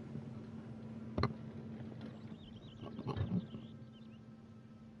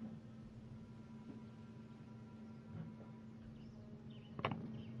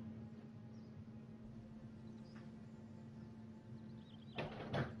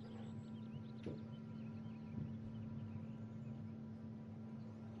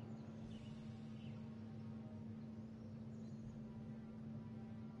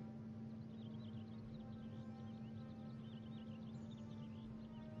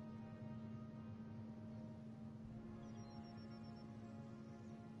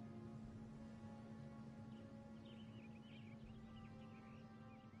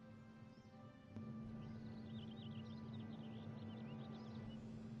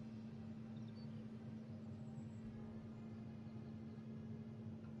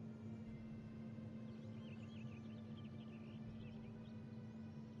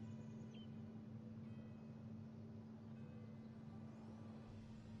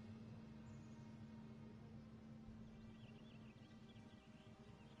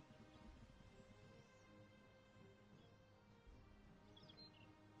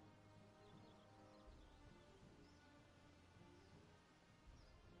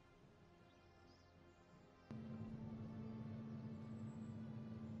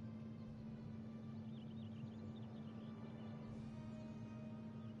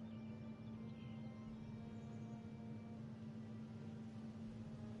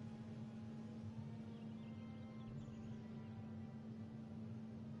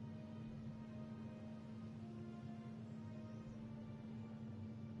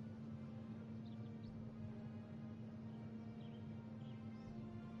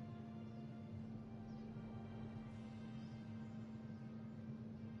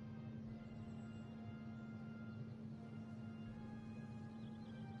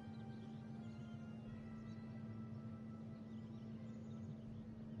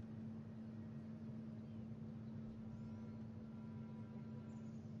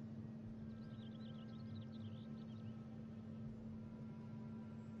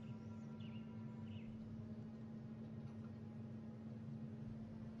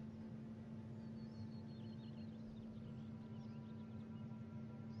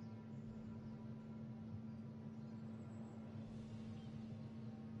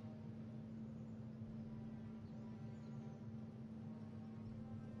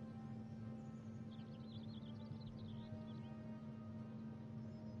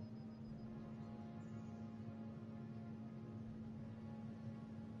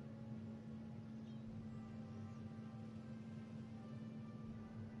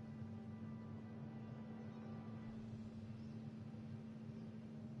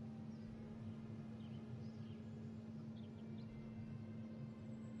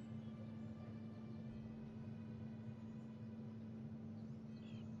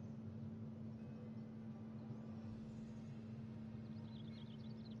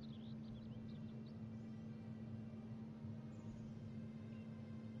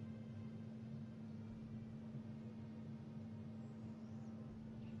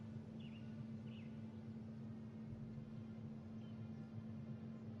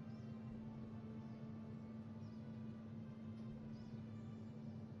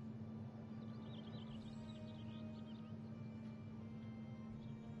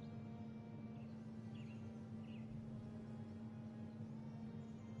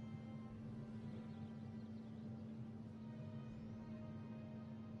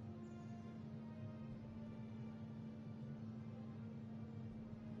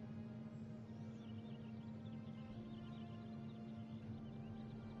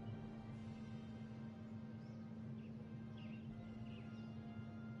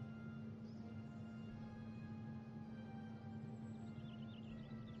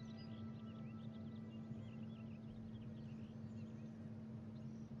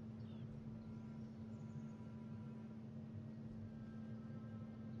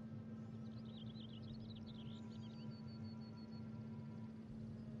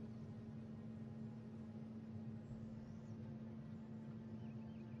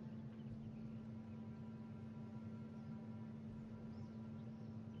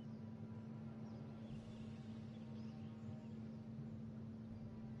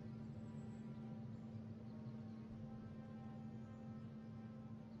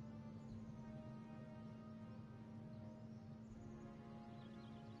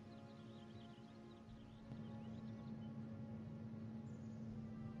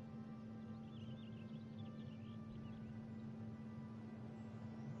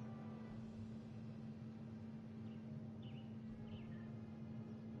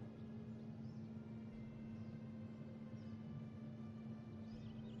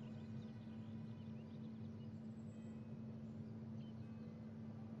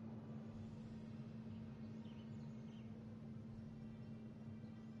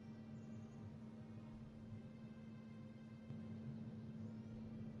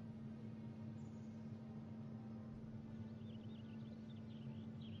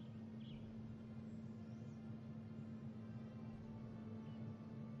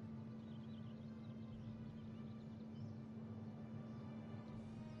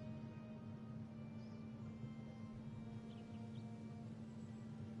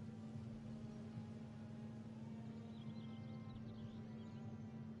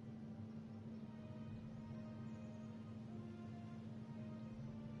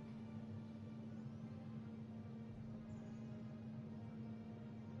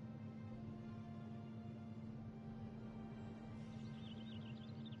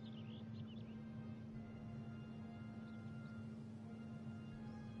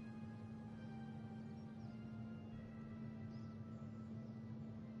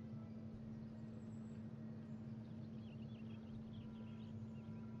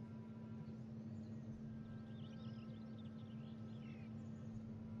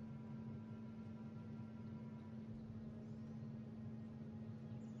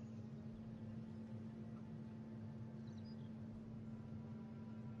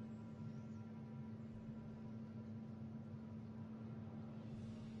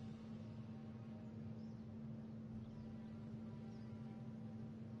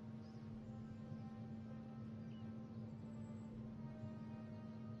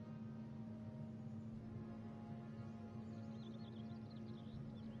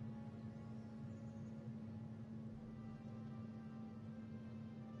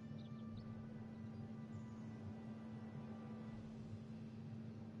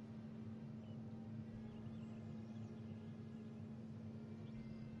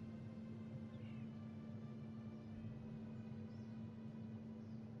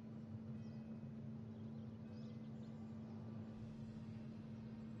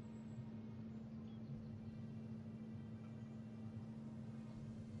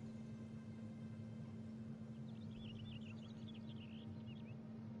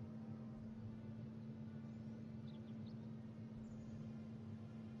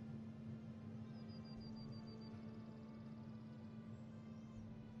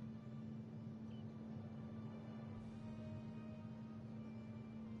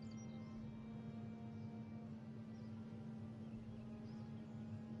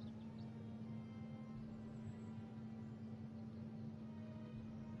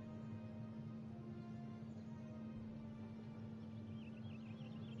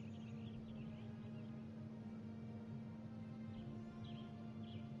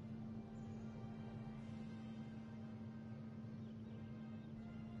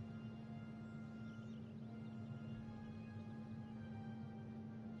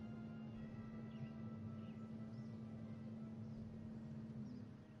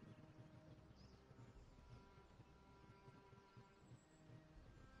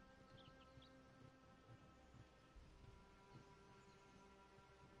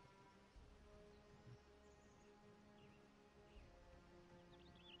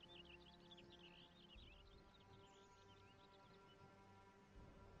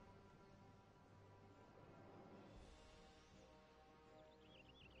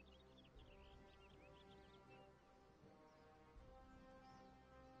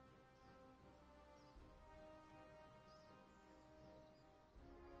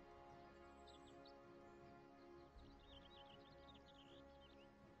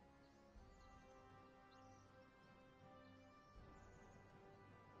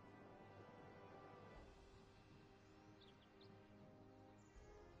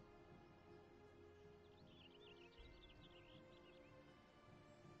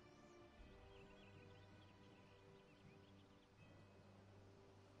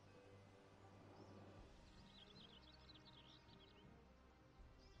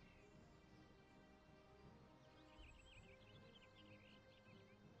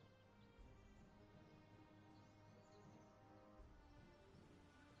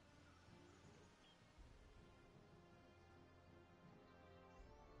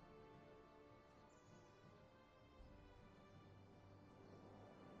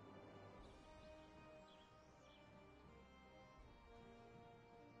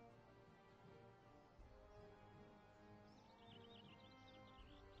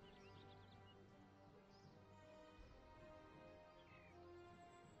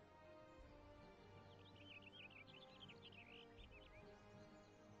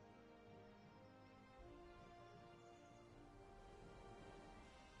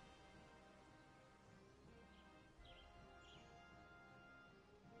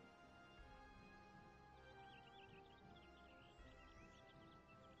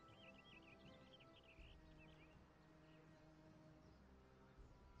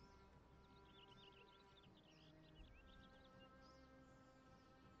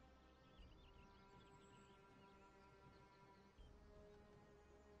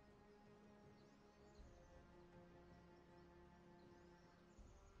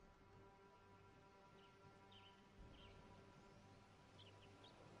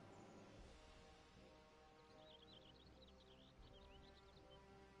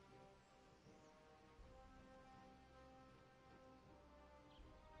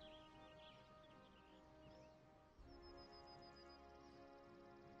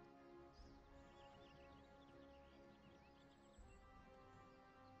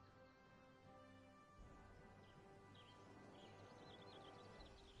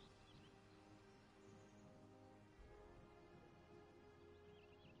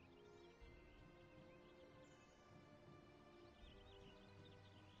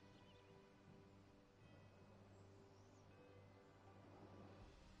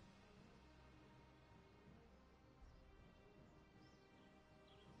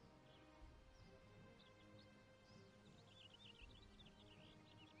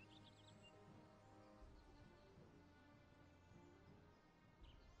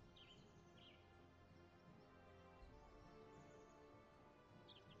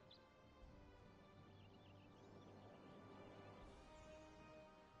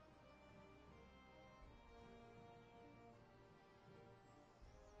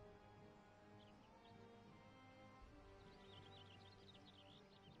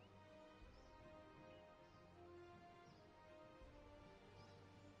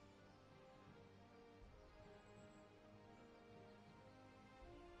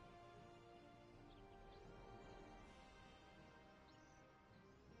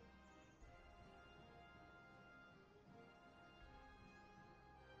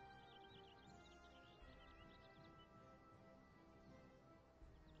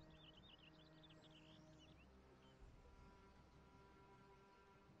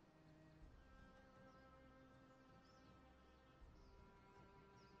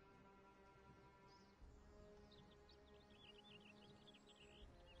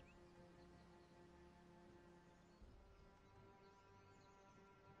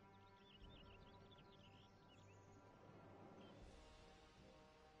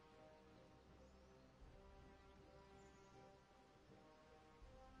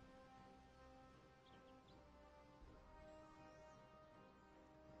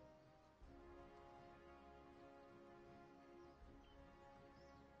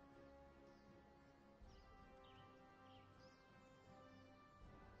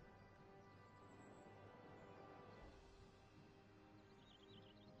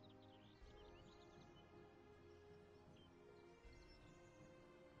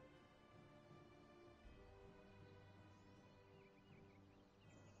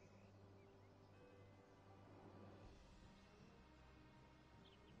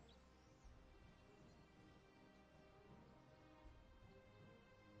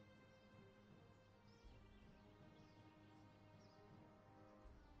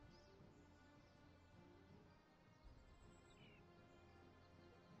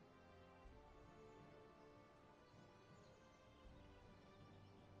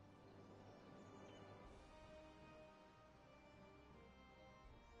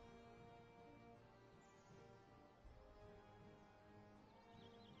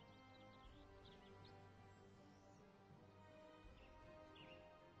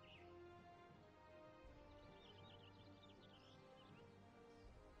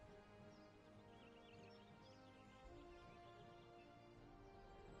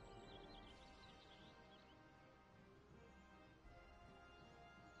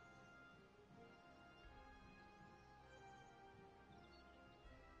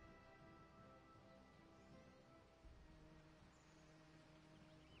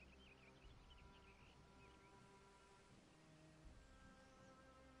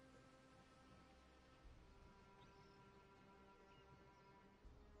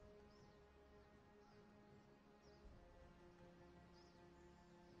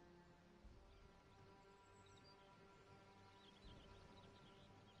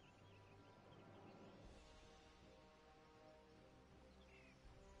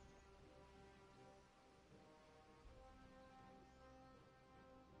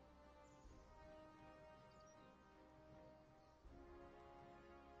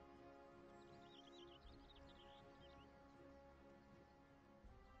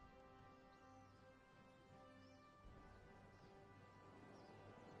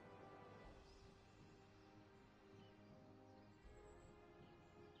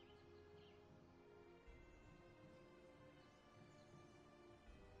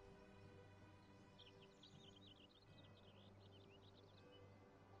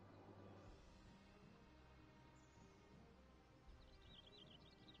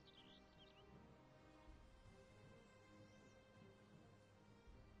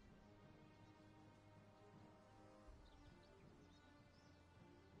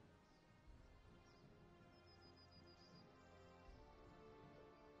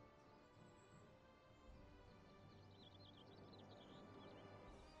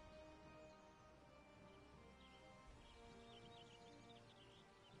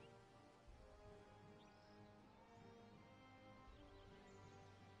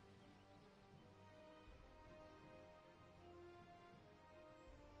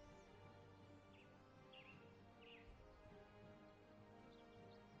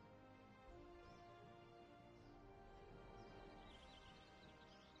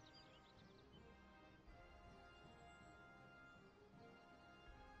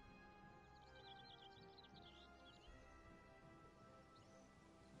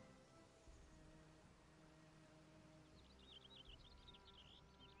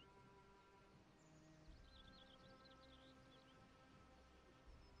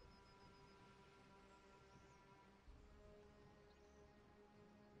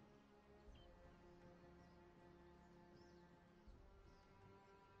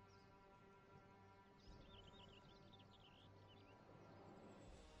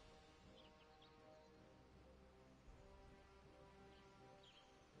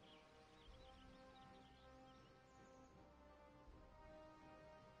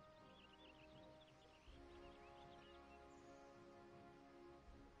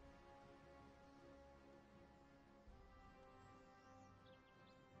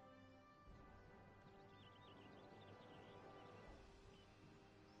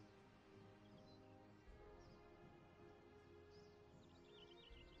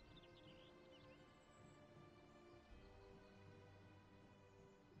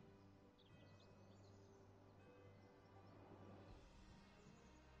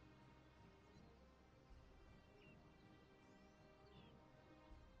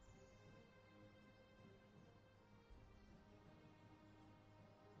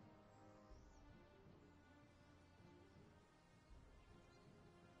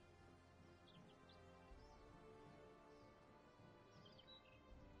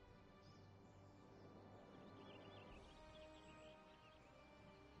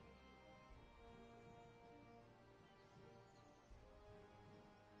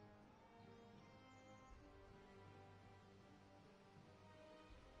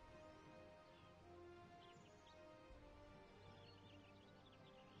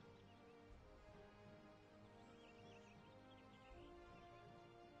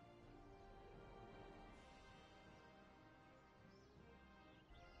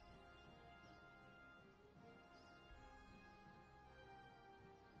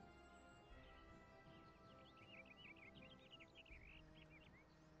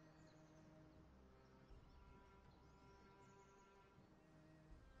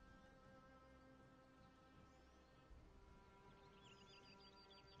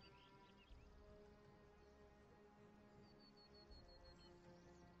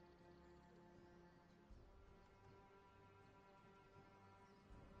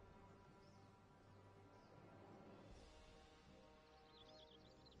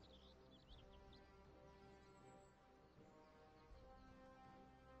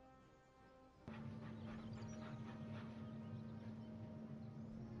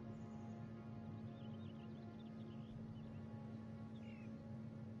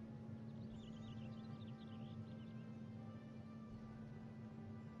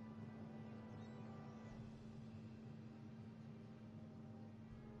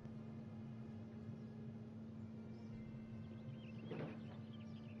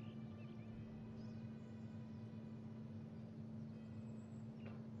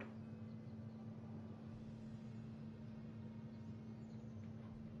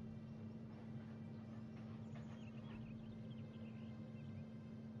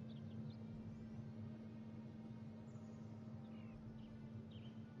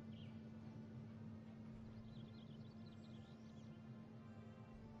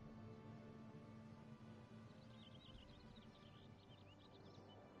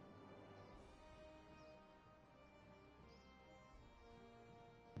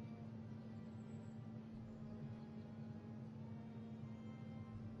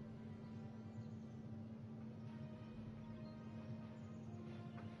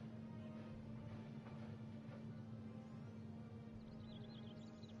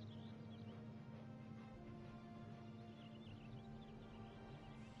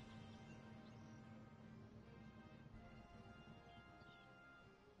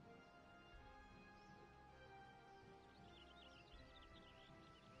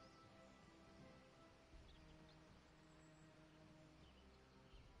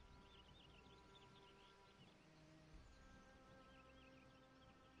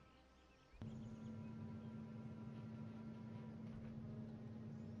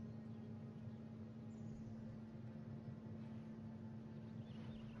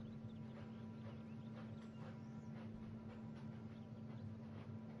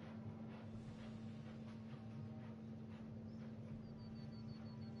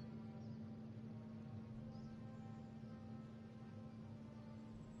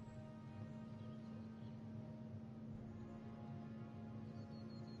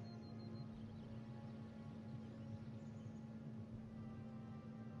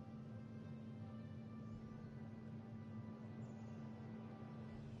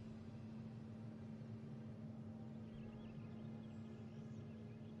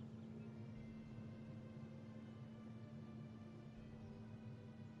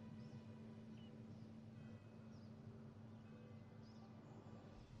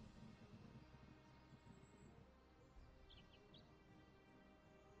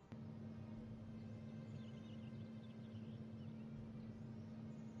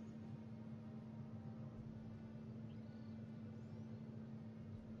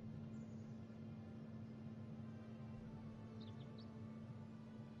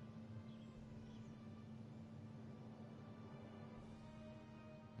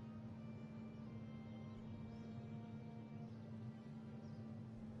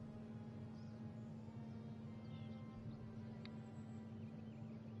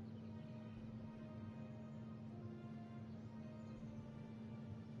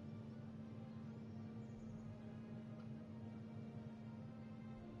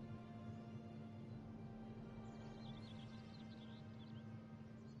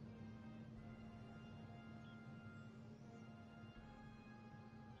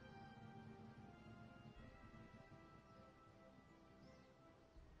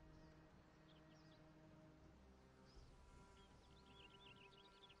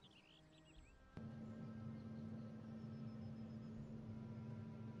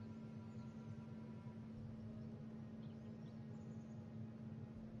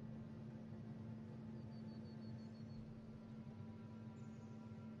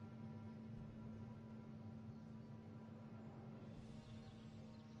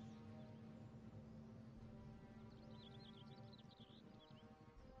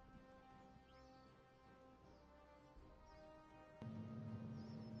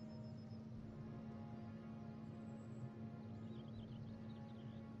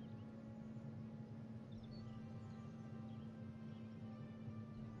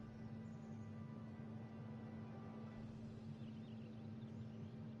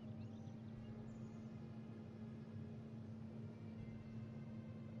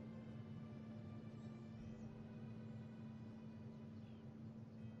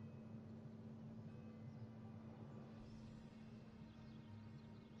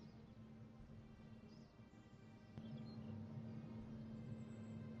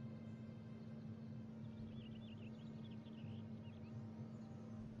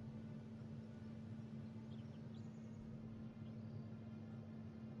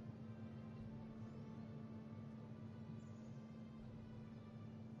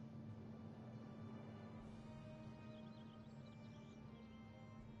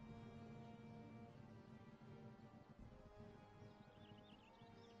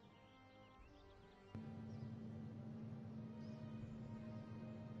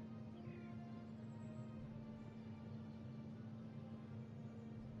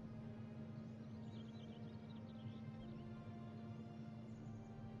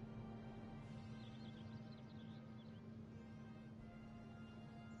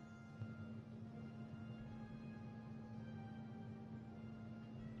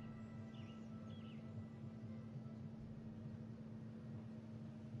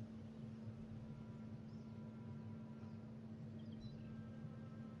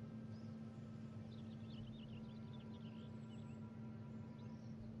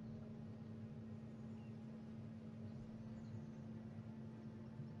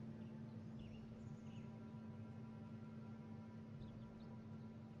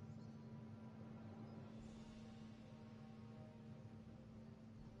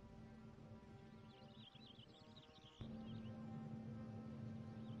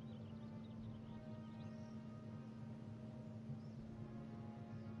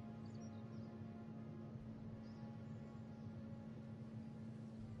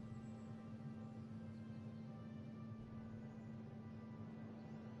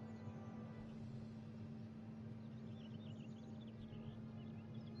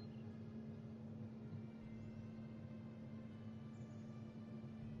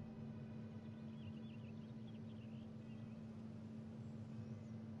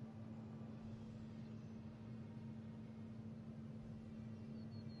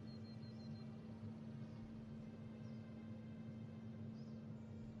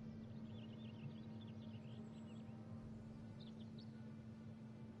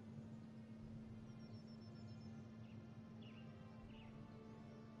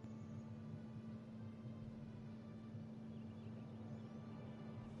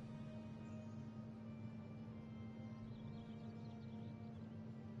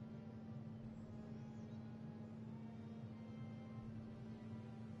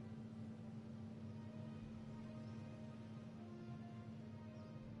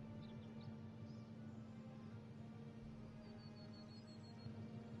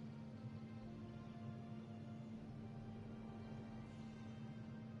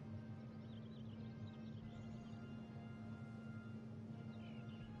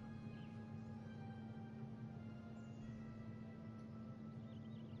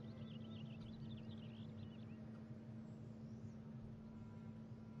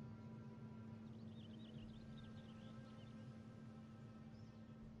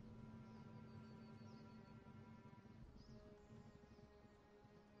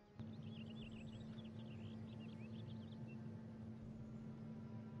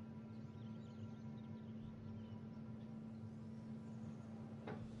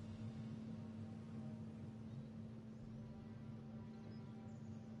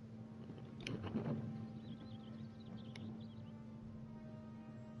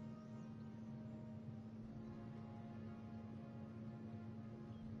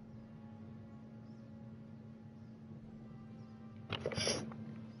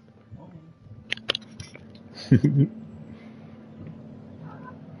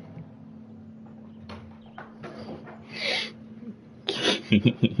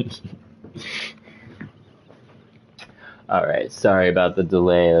 Alright, sorry about the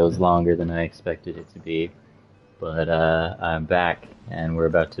delay. That was longer than I expected it to be. But I'm back, and we're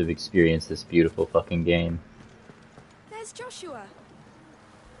about to experience this beautiful fucking game. There's Joshua.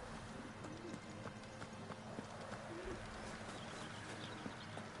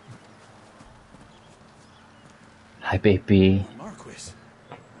 Hi, baby. Marquis.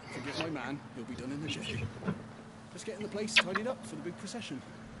 Forgive my man, he'll be done in a jiffy. Just getting the place tidied up for the big procession.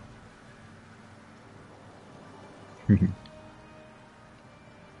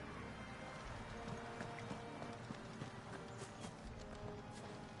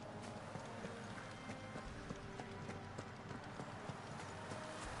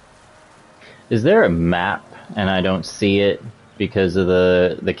 Is there a map and I don't see it because of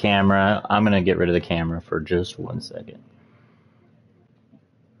the camera? I'm gonna get rid of the camera for just 1 second.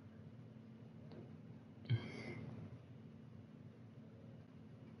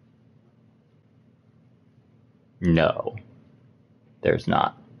 No, there's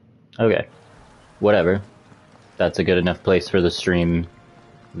not. Okay, whatever. That's a good enough place for the stream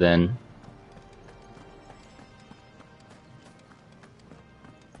then.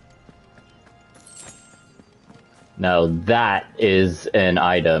 Now that is an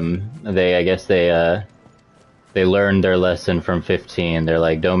item. I guess they learned their lesson from 15. They're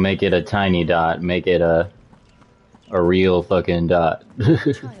like, don't make it a tiny dot, make it a real fucking dot.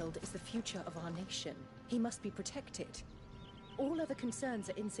 The child is the future of our nation. He must be protected. All other concerns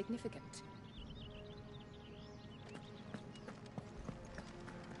are insignificant.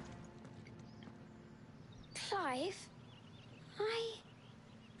 Clive,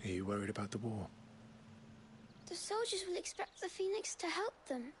 Are you worried about the war? the soldiers will expect the Phoenix to help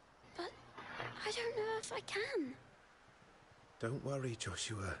them, but I don't know if I can. Don't worry,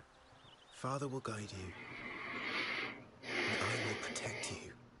 Joshua. Father will guide you. And I will protect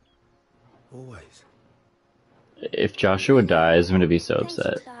you. Always. If Joshua dies, I'm gonna be so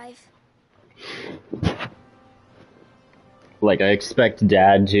upset. Clive. Like, I expect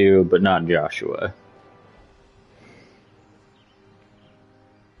Dad to, but not Joshua.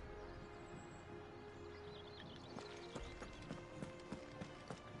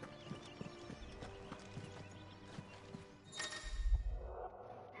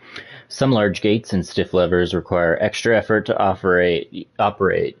 Some large gates and stiff levers require extra effort to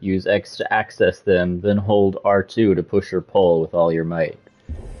operate. Use X to access them, then hold R2 to push or pull with all your might.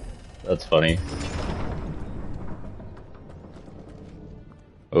 That's funny.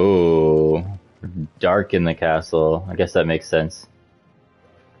 Oh, dark in the castle. I guess that makes sense.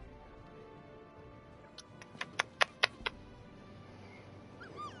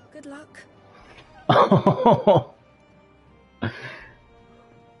 Good luck.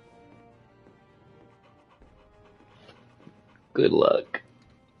 Good luck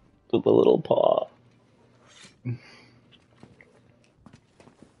with a little paw.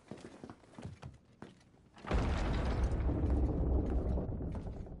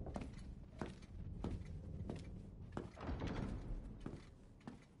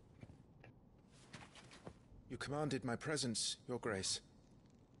 You commanded my presence, Your Grace.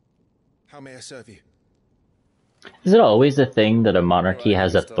 How may I serve you? Is it always a thing that a monarchy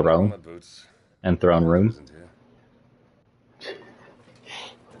has a throne and throne room?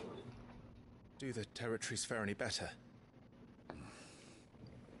 Do the territories fare any better?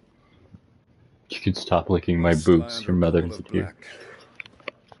 You could stop licking my boots. Your mother's here.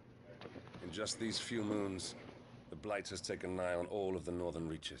 In just these few moons, the Blight has taken nigh on all of the northern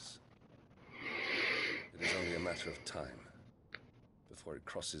reaches. It is only a matter of time before it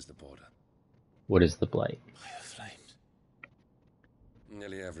crosses the border. What is the Blight? Flames.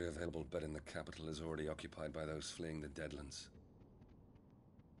 Nearly every available bed in the capital is already occupied by those fleeing the Deadlands.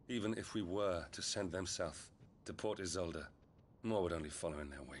 Even if we were to send them south to Port Isolde, more would only follow in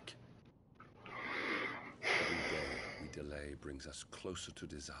their wake. Every day we delay brings us closer to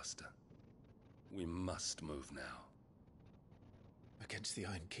disaster. We must move now. Against the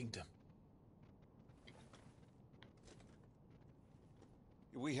Iron Kingdom.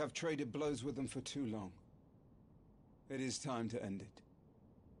 We have traded blows with them for too long. It is time to end it.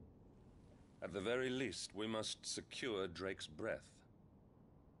 At the very least, we must secure Drake's breath.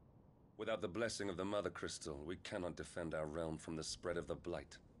 Without the blessing of the Mother Crystal, we cannot defend our realm from the spread of the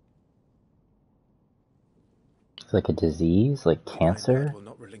Blight. It's like a disease, like cancer? I will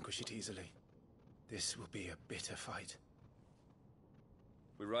not relinquish it easily. This will be a bitter fight.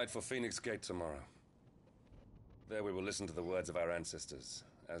 We ride for Phoenix Gate tomorrow. There we will listen to the words of our ancestors,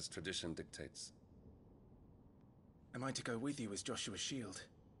 as tradition dictates. Am I to go with you as Joshua's shield?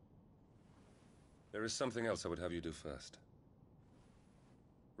 There is something else I would have you do first.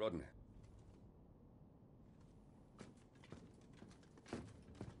 Rodney.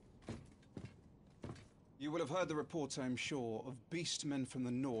 You will have heard the reports, I am sure, of beastmen from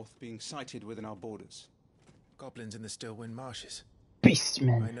the north being sighted within our borders. Goblins in the Stillwind marshes.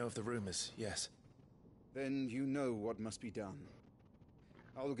 Beastmen. I know of the rumors, yes. Then you know what must be done.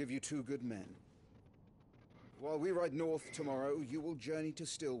 I will give you 2 good men. While we ride north tomorrow, you will journey to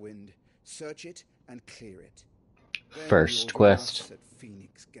Stillwind, search it, and clear it. Then First you will join quest. us at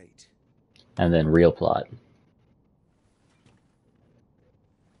Phoenix Gate. And then real plot.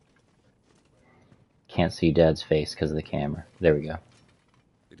 Can't see Dad's face because of the camera. There we go.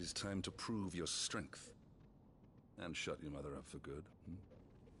 It is time to prove your strength. And shut your mother up for good.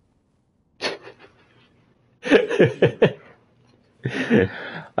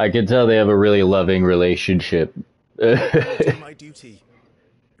 I can tell they have a really loving relationship. Do my duty,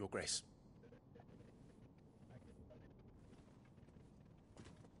 Your Grace.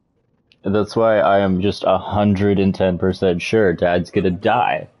 That's why I am just 110% sure Dad's gonna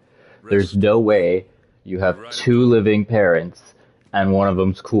die. There's no way you have 2 living parents and one of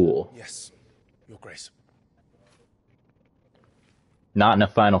them's cool. Yes, Your Grace. Not in a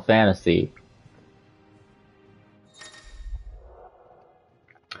Final Fantasy.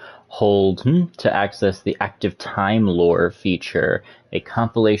 Hold to access the Active Time Lore feature, a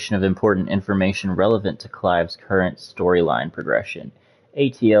compilation of important information relevant to Clive's current storyline progression.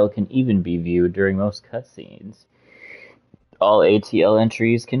 ATL can even be viewed during most cutscenes. All ATL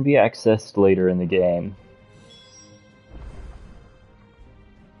entries can be accessed later in the game.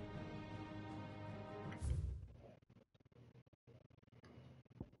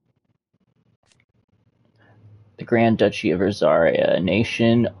 The Grand Duchy of Rosaria, a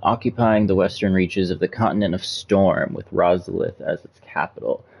nation occupying the western reaches of the continent of Storm, with Rosalith as its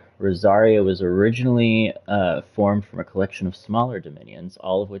capital. Rosaria was originally formed from a collection of smaller dominions,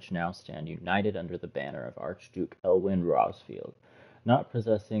 all of which now stand united under the banner of Archduke Elwyn Rosfield. Not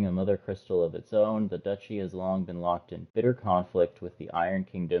possessing a mother crystal of its own, the duchy has long been locked in bitter conflict with the Iron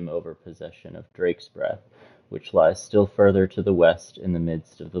Kingdom over possession of Drake's Breath, which lies still further to the west in the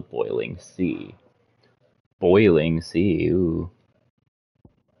midst of the Boiling Sea. Boiling Sea, ooh.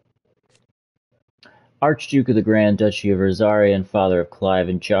 Archduke of the Grand Duchy of Rosaria and father of Clive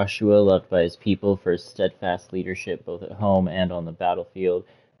and Joshua, loved by his people for his steadfast leadership both at home and on the battlefield,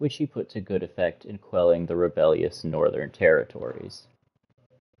 which he put to good effect in quelling the rebellious northern territories.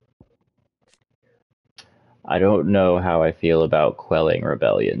 I don't know how I feel about quelling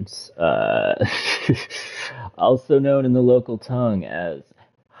rebellions. Also known in the local tongue as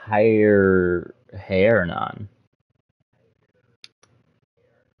Haernon.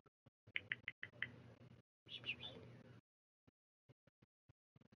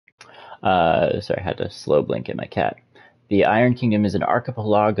 Sorry, I had to slow blink at my cat. The Iron Kingdom is an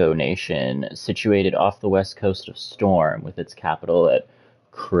archipelago nation situated off the west coast of Storm, with its capital at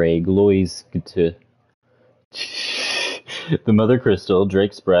Craigloisgt. The Mother Crystal,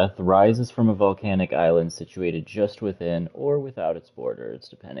 Drake's Breath, rises from a volcanic island situated just within or without its borders,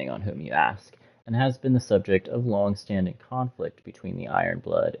 depending on whom you ask, and has been the subject of long-standing conflict between the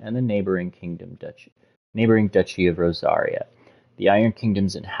Ironblood and the neighboring Duchy of Rosaria. The Iron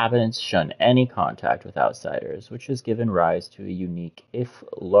Kingdom's inhabitants shun any contact with outsiders, which has given rise to a unique, if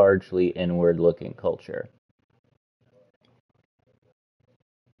largely inward-looking culture.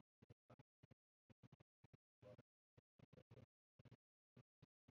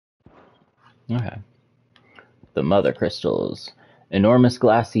 Okay. The Mother Crystals. Enormous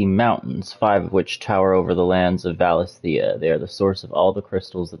glassy mountains, 5 of which tower over the lands of Valisthea. They are the source of all the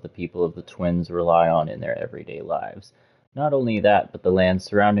crystals that the people of the Twins rely on in their everyday lives. Not only that, but the lands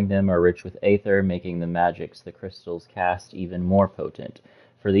surrounding them are rich with aether, making the magics the crystals cast even more potent.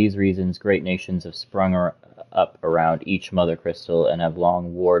 For these reasons, great nations have sprung up around each Mother Crystal and have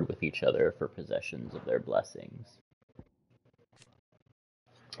long warred with each other for possessions of their blessings.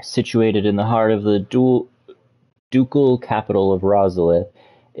 Situated in the heart of the ducal capital of Rosalith,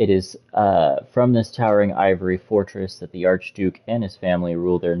 it is from this towering ivory fortress that the Archduke and his family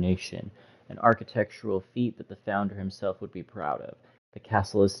rule their nation, an architectural feat that the founder himself would be proud of. The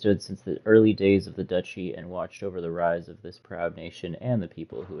castle has stood since the early days of the duchy and watched over the rise of this proud nation and the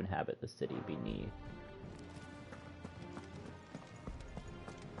people who inhabit the city beneath.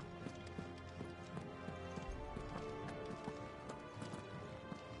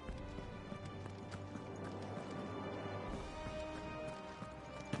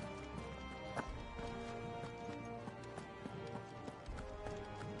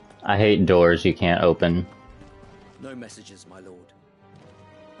 I hate doors you can't open. No no messages, my lord.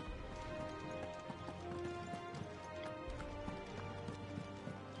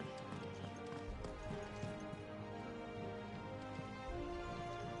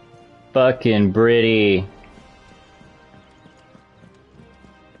 Fucking Britty.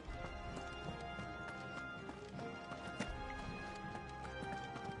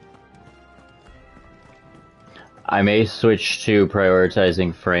 I may switch to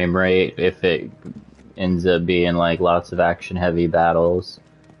prioritizing frame rate if it ends up being like lots of action heavy battles.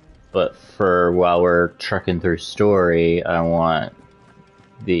 But for while we're trucking through story, I want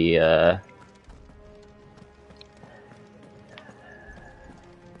the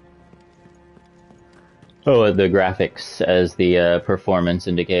the graphics as the performance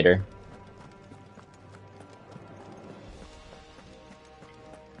indicator.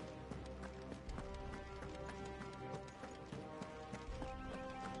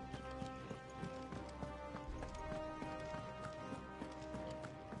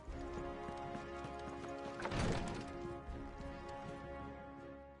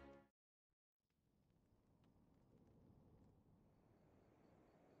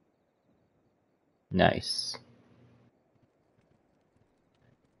 Nice.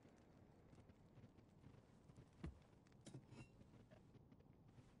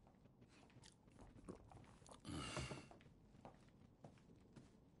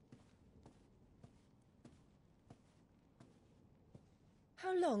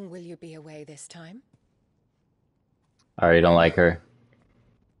 How long will you be away this time? I already don't like her.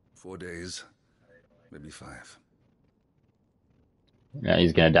 4 days, maybe 5. Yeah,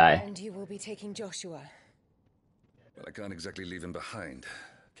 he's gonna die. And you will be taking Joshua. Well, I can't exactly leave him behind,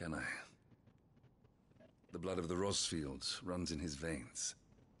 can I? The blood of the Rosfields runs in his veins.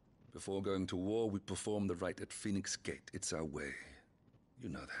 Before going to war, we perform the rite at Phoenix Gate. It's our way. You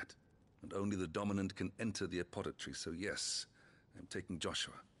know that. And only the dominant can enter the apothecary, so yes, I'm taking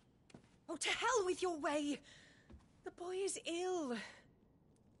Joshua. Oh, to hell with your way! The boy is ill.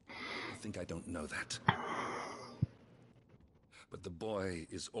 You think I don't know that? But the boy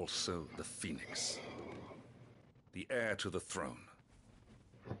is also the Phoenix. The heir to the throne.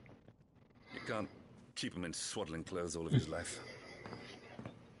 You can't keep him in swaddling clothes all of his life.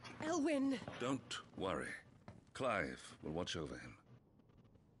 Elwyn! Don't worry. Clive will watch over him.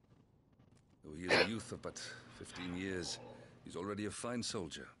 Though he is a youth of but 15 years, he's already a fine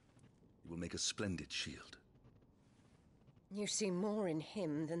soldier. He will make a splendid shield. You see more in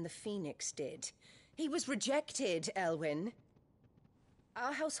him than the Phoenix did. He was rejected, Elwyn.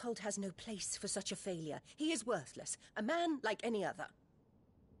 Our household has no place for such a failure. He is worthless, a man like any other.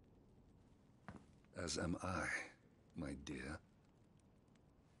 As am I, my dear.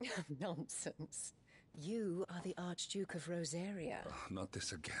 Nonsense. You are the Archduke of Rosaria. Oh, not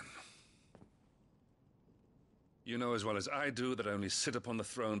this again. You know as well as I do that I only sit upon the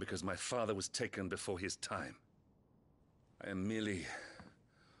throne because my father was taken before his time. I am merely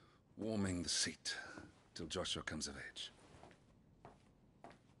warming the seat till Joshua comes of age.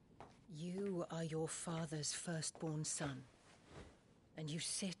 You are your father's firstborn son, and you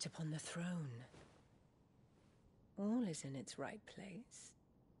sit upon the throne. All is in its right place.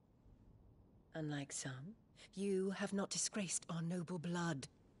 Unlike some, you have not disgraced our noble blood.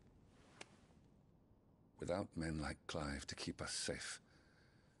 Without men like Clive to keep us safe,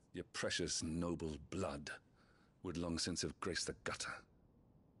 your precious noble blood would long since have graced the gutter.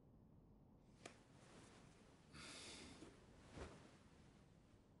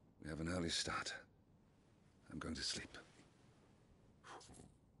 We have an early start. I'm going to sleep.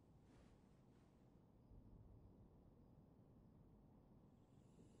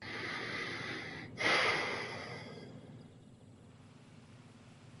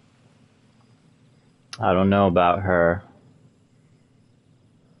 I don't know about her.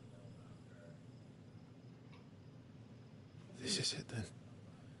 This is it then.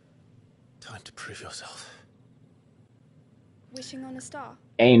 Time to prove yourself. Wishing on a star.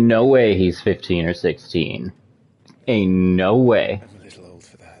 Ain't no way he's 15 or 16. Ain't no way. I'm a little old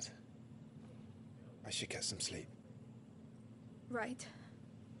for that. I should get some sleep. Right.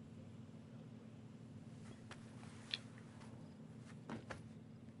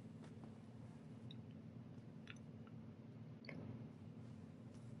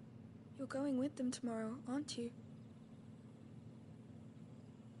 You're going with them tomorrow, aren't you?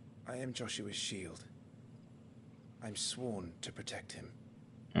 I am Joshua's shield. I'm sworn to protect him.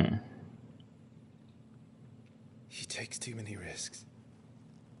 He takes too many risks.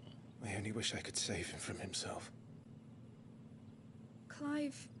 I only wish I could save him from himself.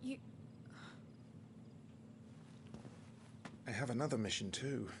 Clive, you... I have another mission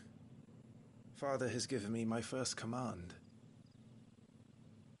too. Father has given me my first command.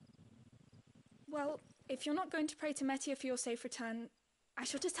 Well, if you're not going to pray to Metia for your safe return, I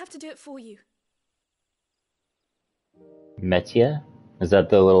shall just have to do it for you. Metia? Is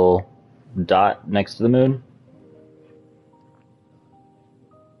that the little dot next to the moon?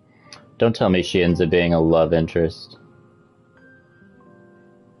 Don't tell me she ends up being a love interest.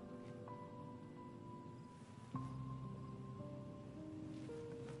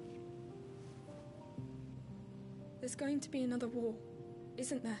 There's going to be another war,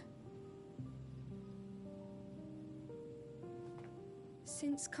 isn't there?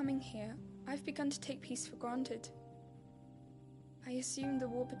 Since coming here, I've begun to take peace for granted. I assumed the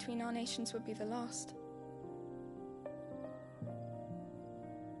war between our nations would be the last.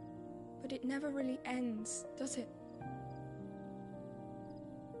 But it never really ends, does it?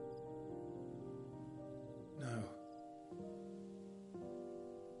 No.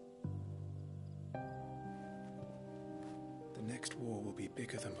 The next war will be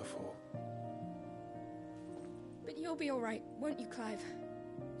bigger than before. But you'll be all right, won't you, Clive?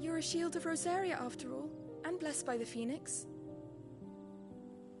 You're a shield of Rosaria, after all, and blessed by the Phoenix.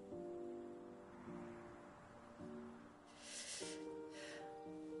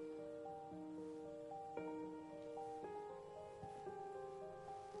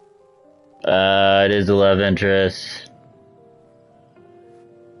 It is a love interest.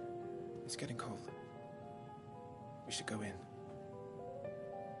 It's getting cold. We should go in.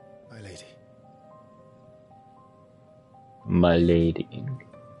 My lady. My lady.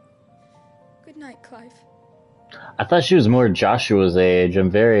 Good night, Clive. I thought she was more Joshua's age.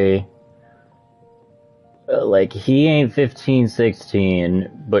 I'm very... like, he ain't 15,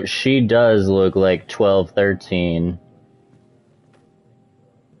 16, but she does look like 12, 13.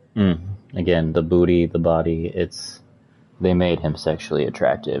 Again, the booty, the body, they made him sexually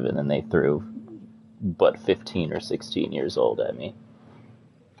attractive, and then they threw, 15 or 16 years old at me.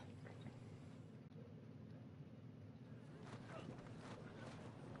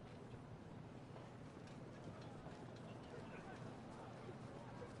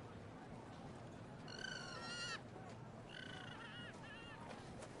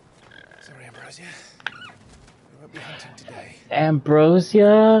 Sorry, Ambrosia. We won't be hunting today.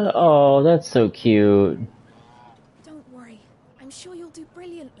 Ambrosia? Oh, that's so cute. Don't worry. I'm sure you'll do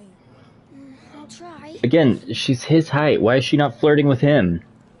brilliantly. I'll try. Again, she's his height. Why is she not flirting with him?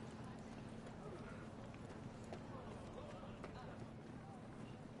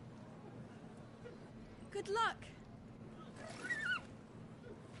 Good luck.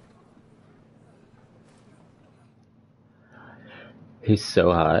 He's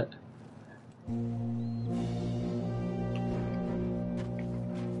so hot.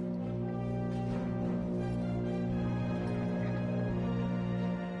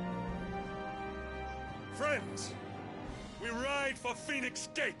 Friends, we ride for Phoenix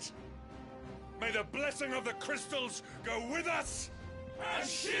Gate. May the blessing of the crystals go with us and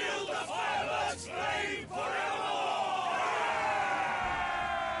shield the Firebird's flame forevermore!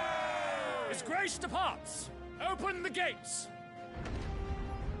 His Grace departs. Open the gates.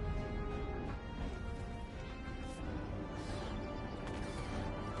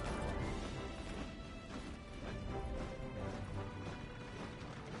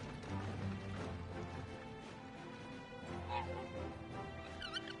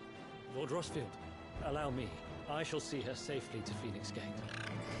 Lord Rossfield, allow me. I shall see her safely to Phoenix Gate.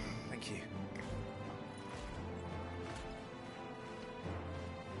 Thank you.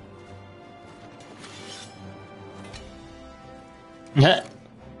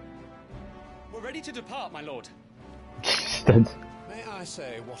 We're ready to depart, my lord. May I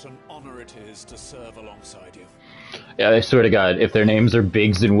say what an honor it is to serve alongside you? Yeah, I swear to God, if their names are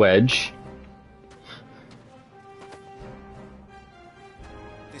Biggs and Wedge.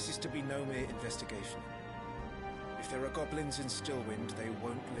 This is to be no mere investigation. If there are goblins in Stillwind, they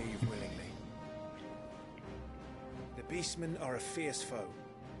won't leave willingly. The Beastmen are a fierce foe.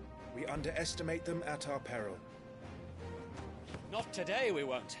 We underestimate them at our peril. Not today, we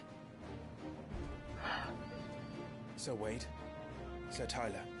won't. Sir Wade, Sir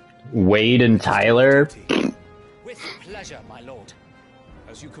Tyler. Wade and Tyler? With pleasure, my lord.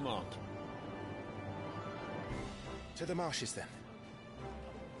 As you command. To the marshes, then.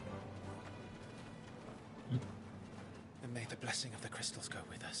 And may the blessing of the crystals go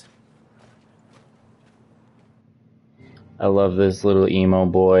with us. I love this little emo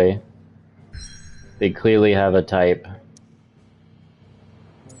boy. They clearly have a type.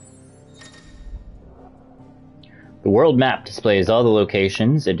 The world map displays all the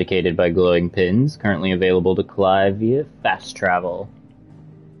locations indicated by glowing pins, currently available to Clive via fast travel.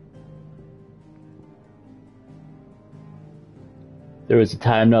 There was a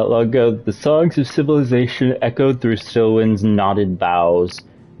time not long ago that the songs of civilization echoed through Stillwind's knotted boughs.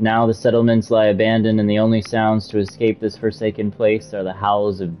 Now the settlements lie abandoned, and the only sounds to escape this forsaken place are the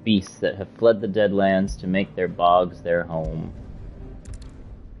howls of beasts that have fled the Deadlands to make their bogs their home.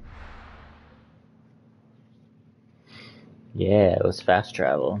 Yeah, it was fast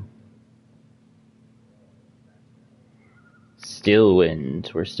travel.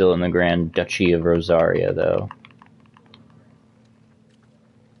 Stillwind. We're still in the Grand Duchy of Rosaria, though.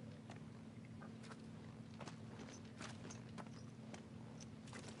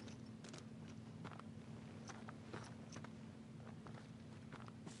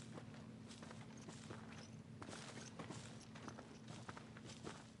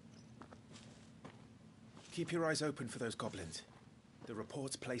 Keep your eyes open for those goblins. The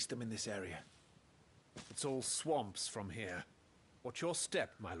reports placed them in this area. It's all swamps from here. What's your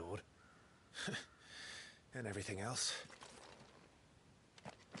step, my lord? And everything else.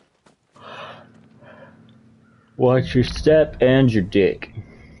 Watch your step and your dick.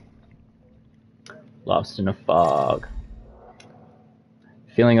 Lost in a fog.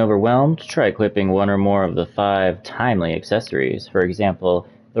 Feeling overwhelmed? Try equipping one or more of the 5 timely accessories. For example,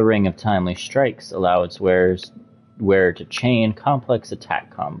 the Ring of Timely Strikes allow its wearer to chain complex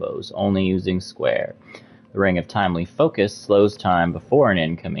attack combos, only using square. The Ring of Timely Focus slows time before an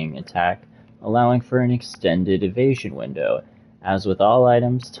incoming attack, allowing for an extended evasion window. As with all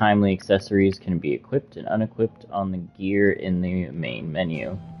items, timely accessories can be equipped and unequipped on the gear in the main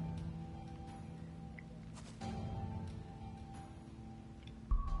menu.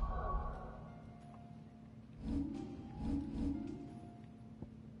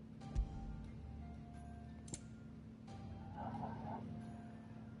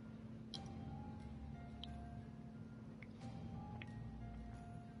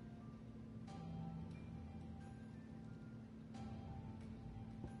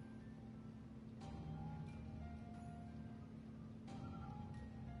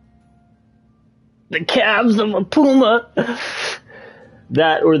 The calves of a puma!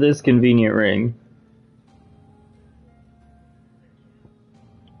 That or this convenient ring.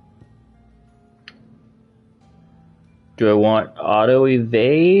 Do I want auto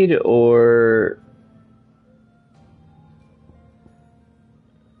evade or...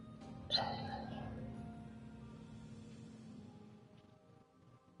 I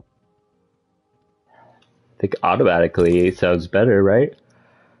think automatically sounds better, right?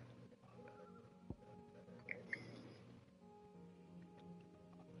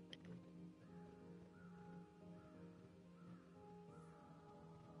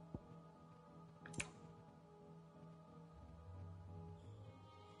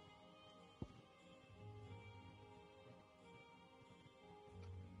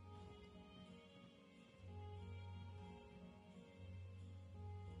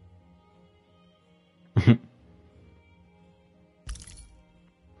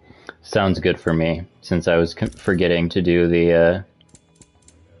 Sounds good for me, since I was forgetting to do the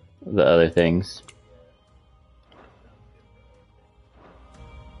other things.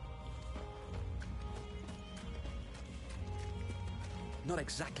 Not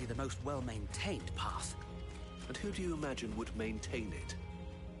exactly the most well-maintained path. And who do you imagine would maintain it?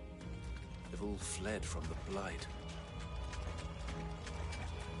 They've all fled from the Blight.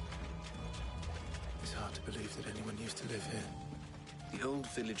 It's hard to believe that anyone used to live here. The old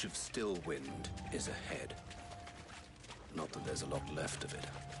village of Stillwind is ahead. Not that there's a lot left of it.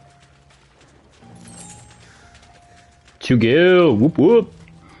 To go! Whoop whoop!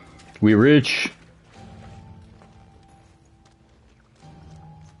 We rich!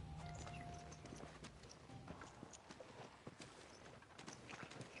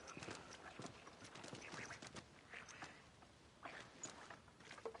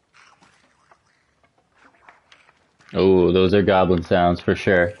 Oh, those are goblin sounds for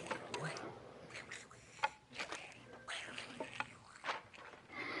sure.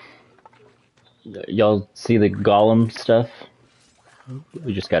 Y'all see the golem stuff?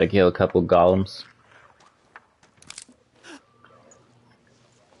 We just gotta kill a couple golems.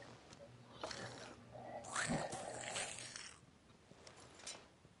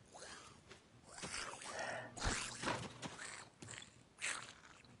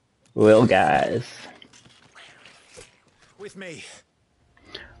 Well, guys. With me.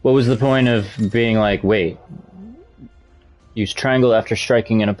 What was the point of being like, wait, use triangle after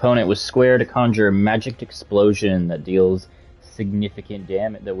striking an opponent with square to conjure a magic explosion that deals significant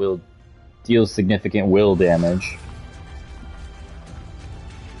damage, deals significant will damage.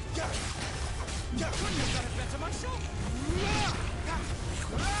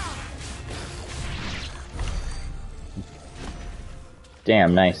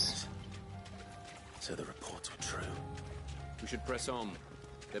 Damn, nice. So the reports were true. We should press on.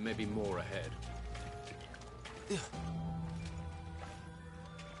 There may be more ahead.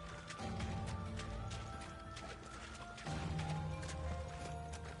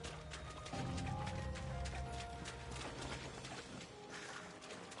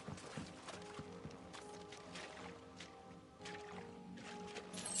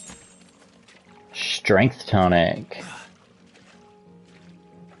 Strength tonic.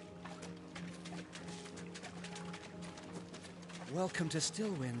 Welcome to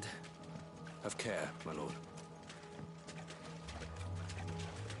Stillwind. Have care, my lord.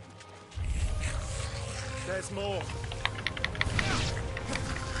 There's more.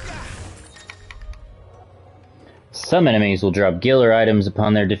 Some enemies will drop gil items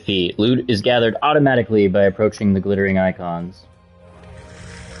upon their defeat. Loot is gathered automatically by approaching the glittering icons.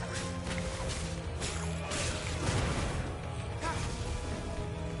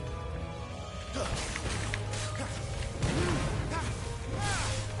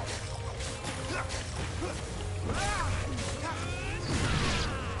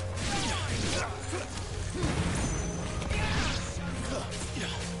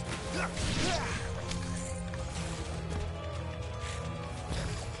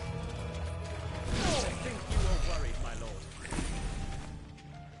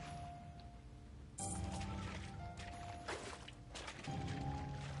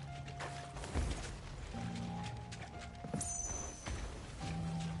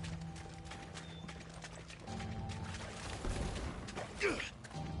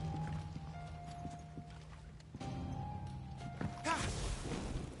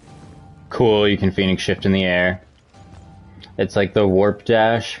 Cool, you can Phoenix Shift in the air. It's like the warp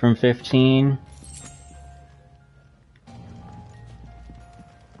dash from 15.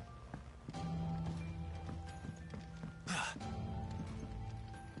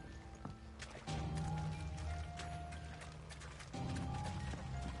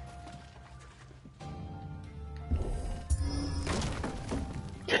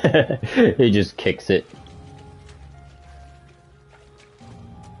 He just kicks it.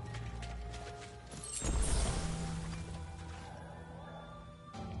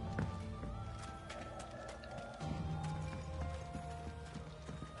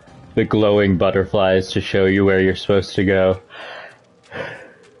 The glowing butterflies to show you where you're supposed to go.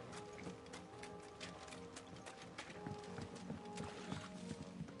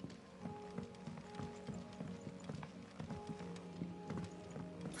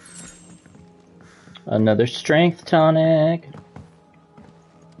 Another strength tonic.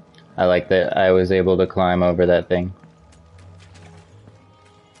 I like that I was able to climb over that thing.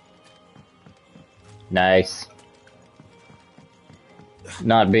 Nice.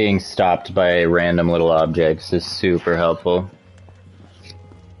 Not being stopped by random little objects is super helpful.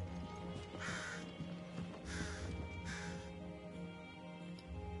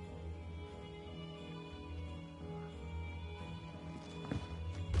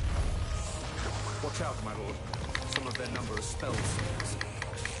 Watch out, my lord. Some of their number are spell seekers.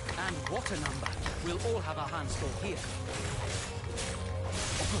 And what a number! We'll all have our hands full here.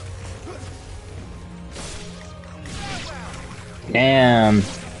 Damn.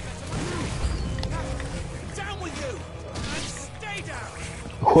 Down with you! And stay down!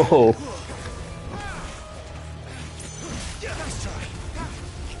 Whoa. Nice try.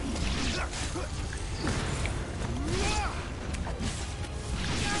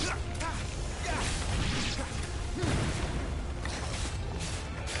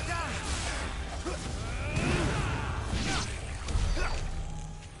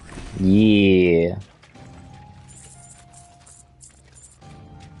 Yeah.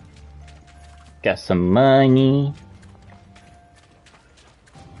 Got some money.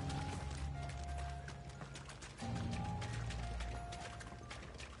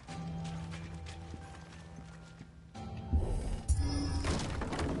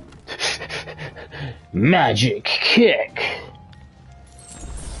 Magic kick.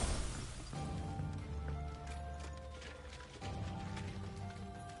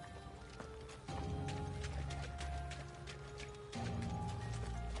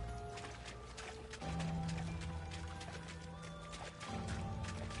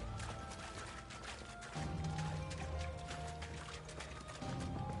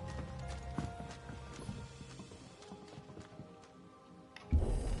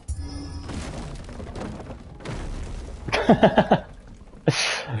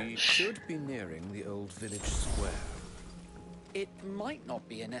 We should be nearing the old village square. It might not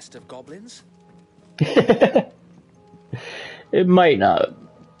be a nest of goblins. It might not.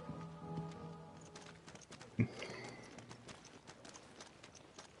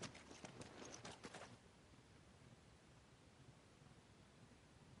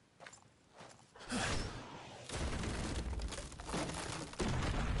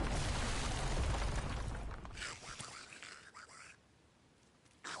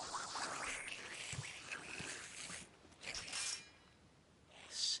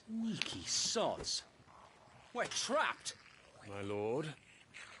 sods. We're trapped. My lord.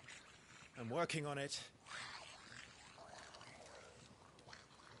 I'm working on it.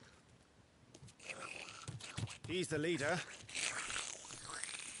 He's the leader.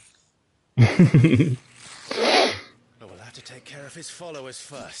 But we'll have to take care of his followers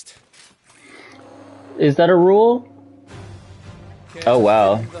first. Is that a rule? Oh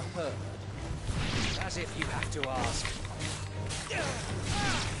wow. The herd. As if you have to ask.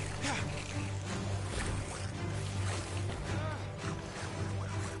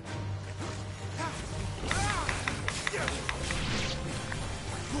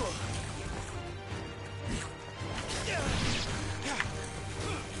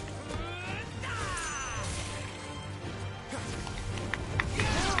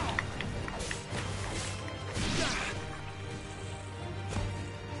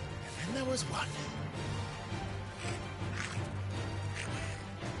 And there was one.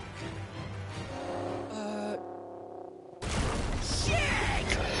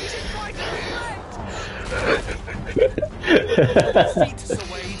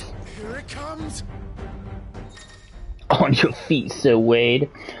 Here it comes! On your feet, Sir Wade.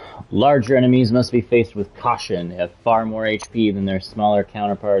 Larger enemies must be faced with caution. They have far more HP than their smaller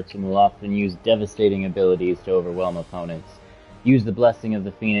counterparts and will often use devastating abilities to overwhelm opponents. Use the Blessing of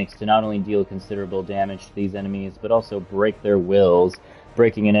the Phoenix to not only deal considerable damage to these enemies, but also break their wills.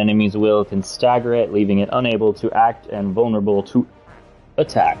 Breaking an enemy's will can stagger it, leaving it unable to act and vulnerable to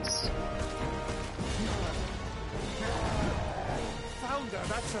attacks. Founder,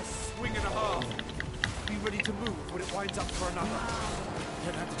 that's a swing and a half. Be ready to move when it winds up for another. You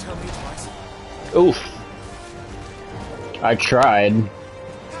don't have to tell me twice. Oof. I tried.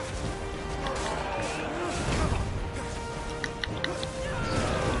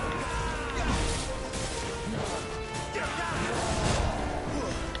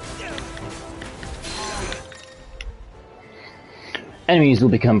 Enemies will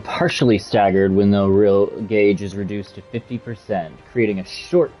become partially staggered when the real gauge is reduced to 50%, creating a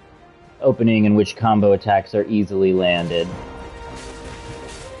short opening in which combo attacks are easily landed.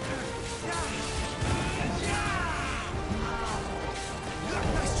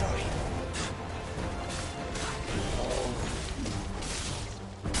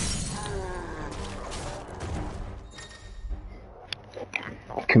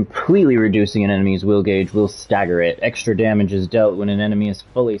 Completely reducing an enemy's will gauge will stagger it. Extra damage is dealt when an enemy is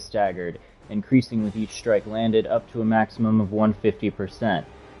fully staggered, increasing with each strike landed up to a maximum of 150%.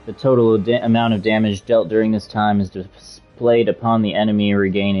 The total amount of damage dealt during this time is displayed upon the enemy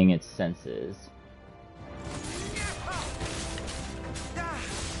regaining its senses.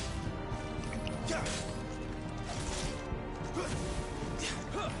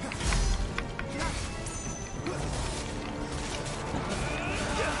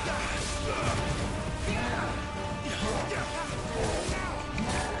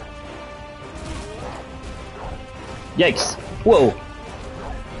 Yikes! Whoa!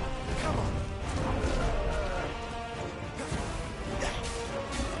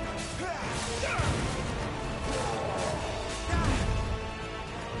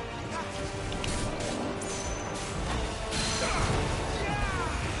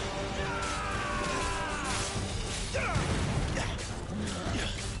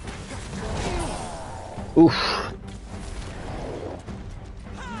 Oof.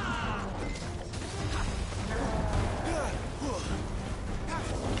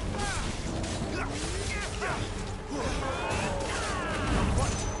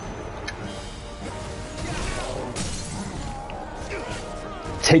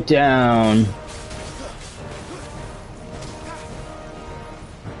 Take down.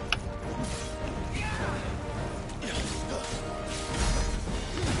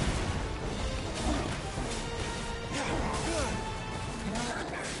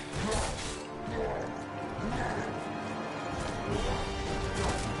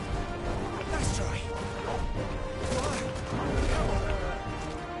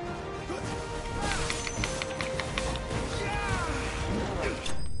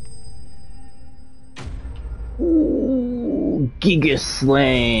 Giga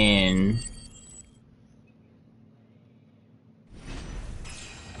Slain.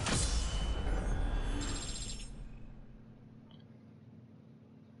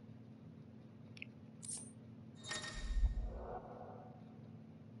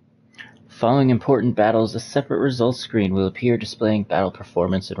 Following important battles, a separate results screen will appear displaying battle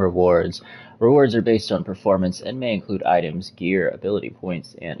performance and rewards. Rewards are based on performance and may include items, gear, ability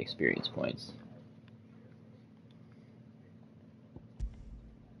points, and experience points.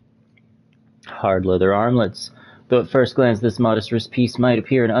 Hard leather armlets. Though at first glance this modest wrist piece might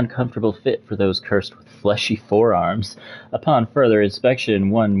appear an uncomfortable fit for those cursed with fleshy forearms, upon further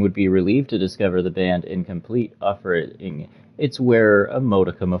inspection one would be relieved to discover the band incomplete, offering its wearer a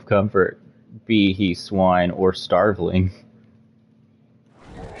modicum of comfort, be he swine or starveling.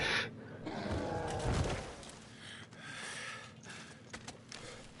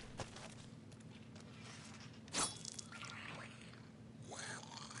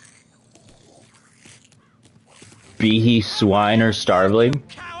 Be he swine or starveling?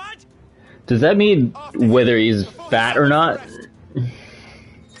 Does that mean whether he's fat or not?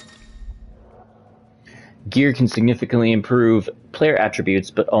 Gear can significantly improve player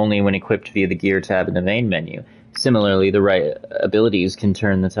attributes, but only when equipped via the Gear tab in the main menu. Similarly, the right abilities can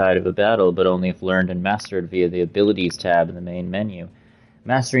turn the tide of a battle, but only if learned and mastered via the Abilities tab in the main menu.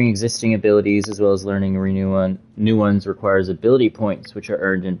 Mastering existing abilities as well as learning new ones requires ability points, which are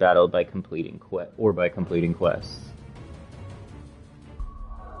earned in battle by completing quests.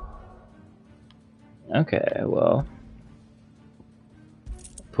 Okay, well,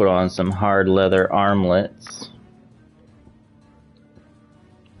 put on some hard leather armlets.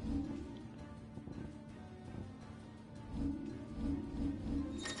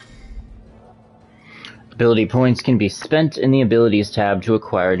 Ability points can be spent in the Abilities tab to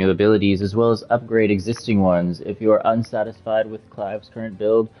acquire new abilities as well as upgrade existing ones. If you are unsatisfied with Clive's current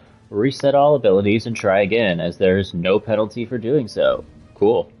build, reset all abilities and try again, as there is no penalty for doing so.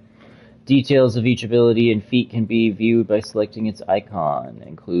 Cool. Details of each ability and feat can be viewed by selecting its icon.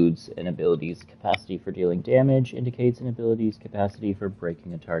 Includes an ability's capacity for dealing damage, indicates an ability's capacity for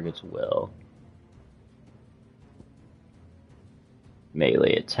breaking a target's will.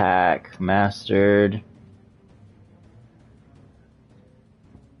 Melee attack, mastered.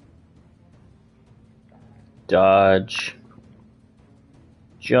 Dodge.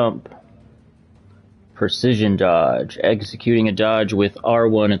 Jump. Precision dodge. Executing a dodge with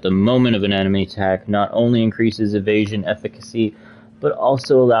R1 at the moment of an enemy attack not only increases evasion efficacy, but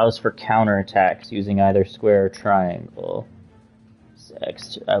also allows for counterattacks using either square or triangle.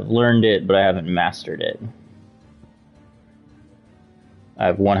 Next. I've learned it, but I haven't mastered it. I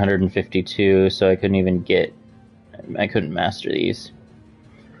have 152, so I couldn't master these.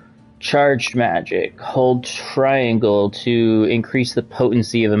 Charged magic. Hold triangle to increase the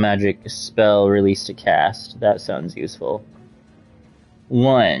potency of a magic spell released to cast. That sounds useful.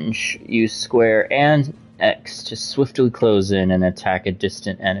 Lunge. Use square and X to swiftly close in and attack a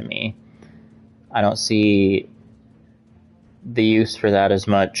distant enemy. I don't see the use for that as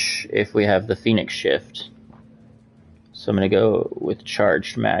much if we have the Phoenix Shift. So I'm going to go with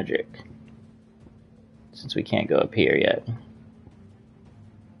charged magic, since we can't go up here yet.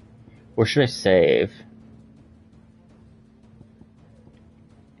 Or should I save?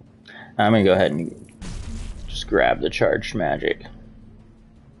 I'm going to go ahead and just grab the charged magic.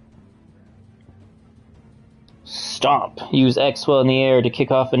 Stomp. Use X while in the air to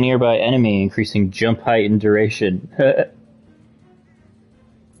kick off a nearby enemy, increasing jump height and duration.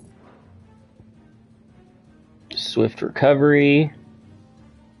 Swift recovery.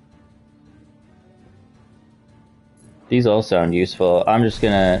 These all sound useful. I'm just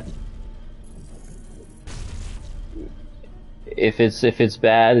gonna... If it's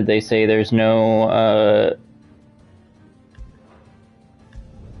bad, they say there's no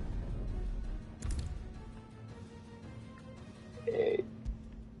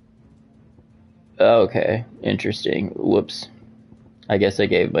okay, interesting. Whoops. I guess I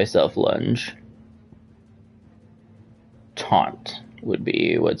gave myself lunge. Taunt would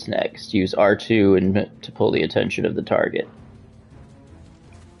be what's next. Use R2 to pull the attention of the target.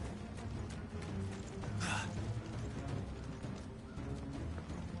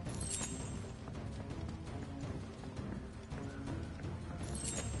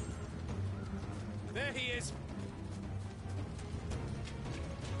 There he is.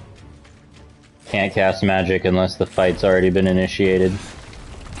 Can't cast magic unless the fight's already been initiated.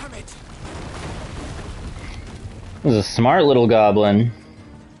 This is a smart little goblin.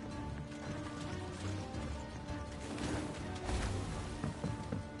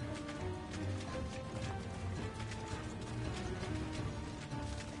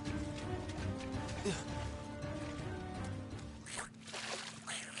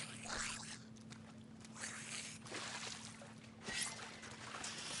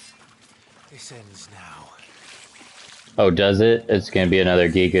 This ends now. Oh, does it? It's gonna be another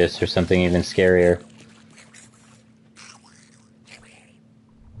Gigas or something even scarier.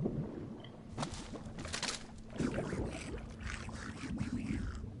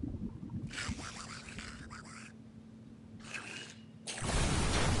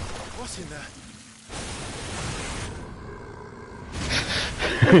 What's in there?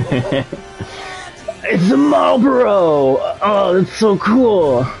 It's a Marlboro! Oh, that's so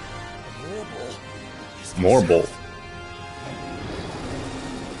cool! Marble.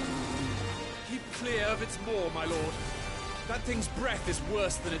 Keep clear of its maw, my lord. That thing's breath is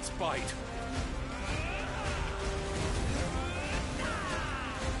worse than its bite.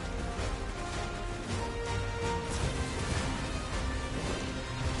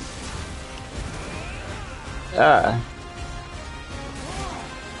 Ah.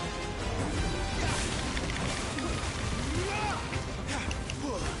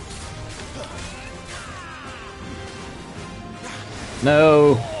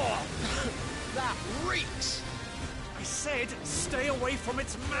 No. That reeks! I said, stay away from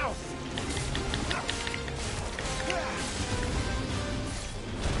its mouth!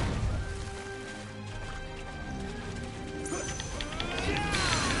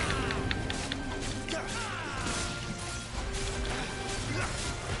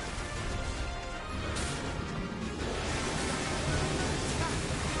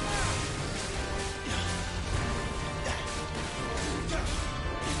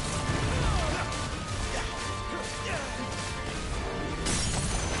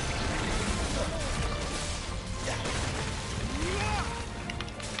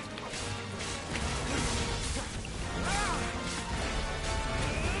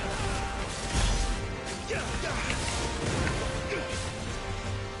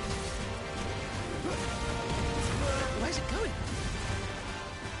 Where's it going?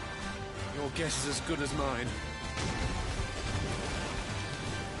 Your guess is as good as mine.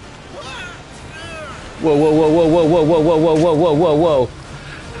 Whoa, whoa, whoa, whoa, whoa, whoa, whoa, whoa, whoa, whoa, whoa, whoa, whoa.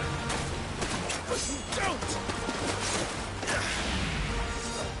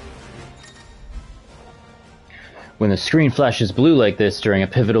 When the screen flashes blue like this during a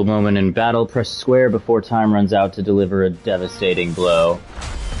pivotal moment in battle, press square before time runs out to deliver a devastating blow.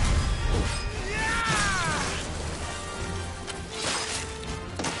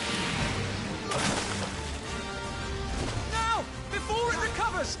 Now! Before it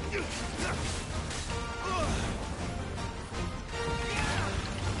recovers!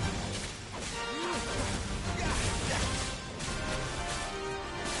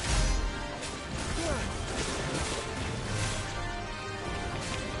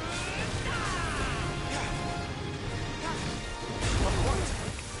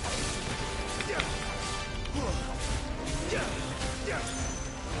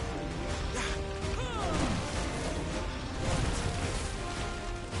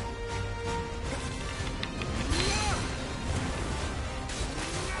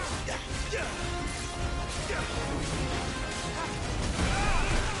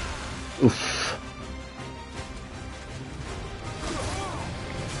 Oof.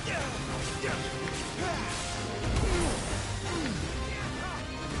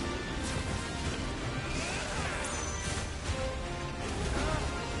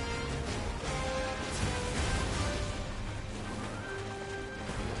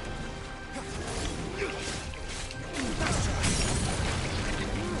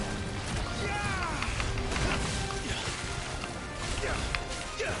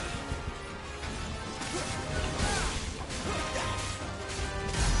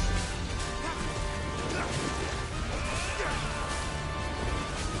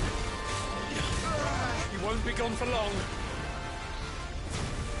 You won't be gone for long.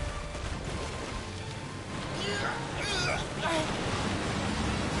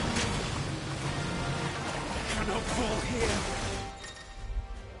 Cannot fall here.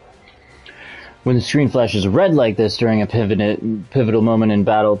 When the screen flashes red like this during a pivotal moment in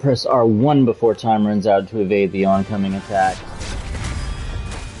battle, press R1 before time runs out to evade the oncoming attack.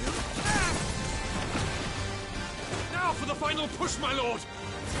 Now for the final push, my lord!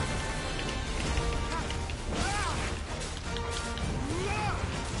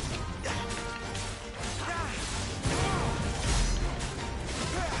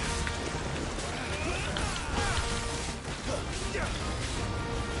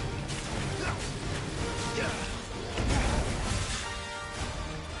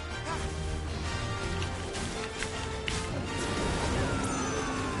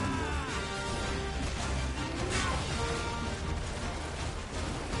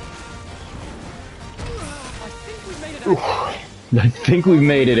 Ooh, I think we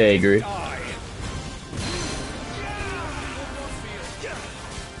made it, Agri.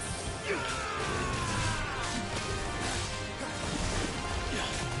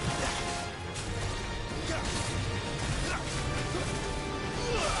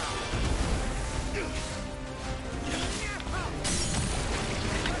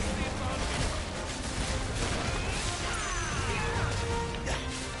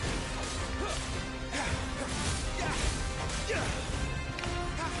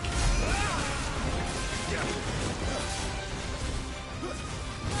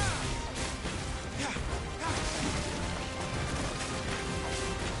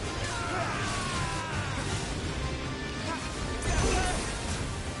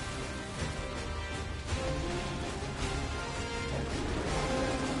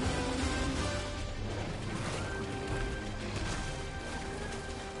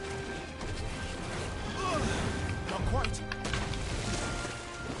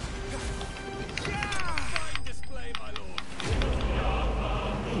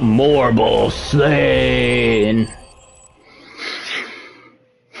 Morble slain.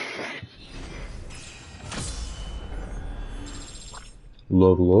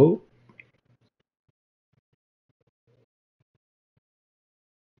 Level up.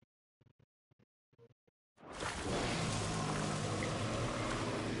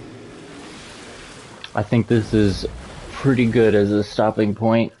 I think this is pretty good as a stopping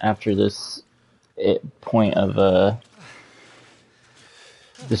point after this point of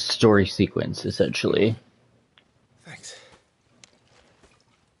the story sequence, essentially. Thanks.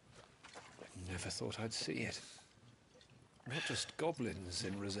 Never thought I'd see it. Not just goblins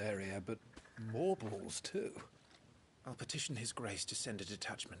in Rosaria, but morbles too. I'll petition His Grace to send a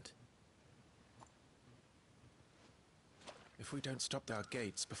detachment. If we don't stop our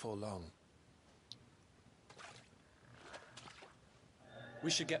gates before long. We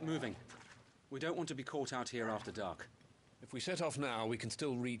should get moving. We don't want to be caught out here after dark. If we set off now, we can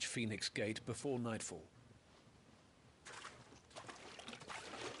still reach Phoenix Gate before nightfall.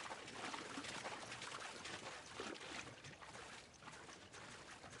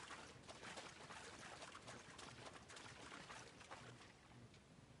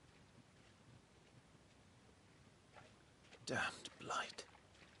 Damned blight.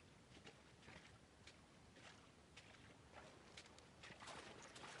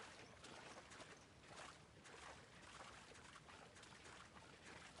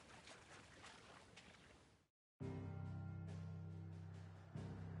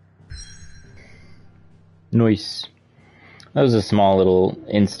 Nice. That was a small little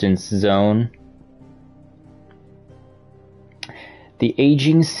instance zone. The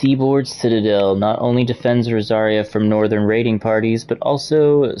aging seaboard citadel not only defends Rosaria from northern raiding parties, but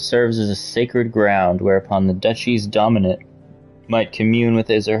also serves as a sacred ground whereupon the duchy's dominant might commune with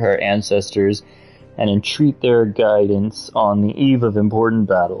his or her ancestors and entreat their guidance on the eve of important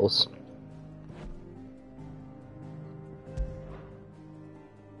battles.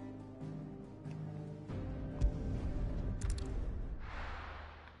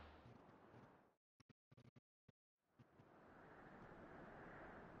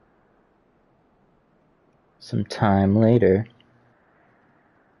 Some time later.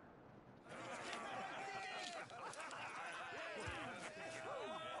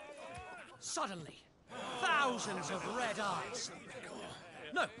 Suddenly, thousands of red eyes.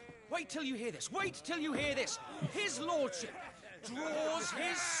 No, wait till you hear this. Wait till you hear this. His lordship draws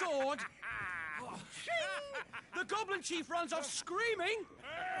his sword. The goblin chief runs off screaming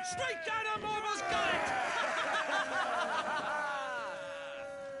straight down a Morble's gullet.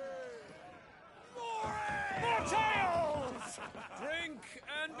 More tales! Drink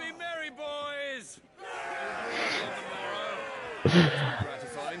and be merry, boys!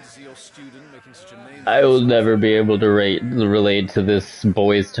 Gratifying to see your student making such a name. I will never be able to relate to this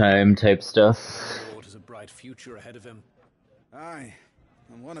boys' time type stuff. Lord has a bright future ahead of him. Aye,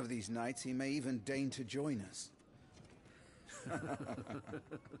 and one of these nights he may even deign to join us.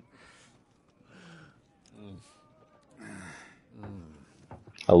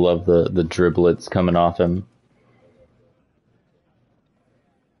 I love the driblets coming off him.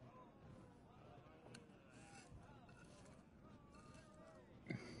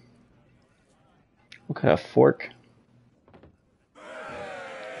 What kind of fork?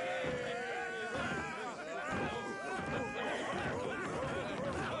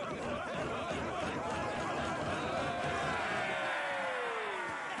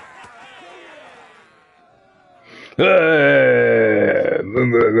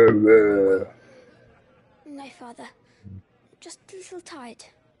 No, Father. Just a little tired.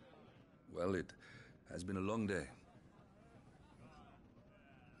 Well, it has been a long day.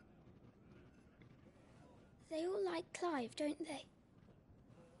 They all like Clive, don't they?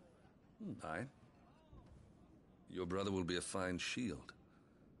 Aye. Your brother will be a fine shield.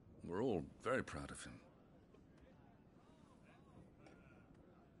 We're all very proud of him.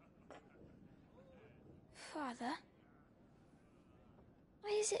 Father?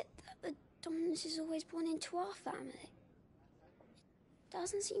 Why is it that the dominance is always born into our family? It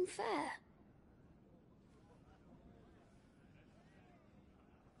doesn't seem fair.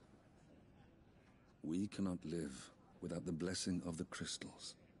 We cannot live without the blessing of the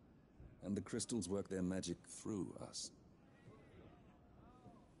crystals. And the crystals work their magic through us.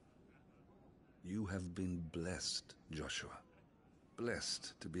 You have been blessed, Joshua.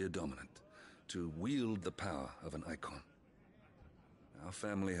 Blessed to be a dominant, to wield the power of an icon. Our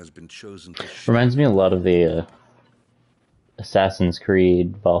family has been chosen to share. Reminds me a lot of the Assassin's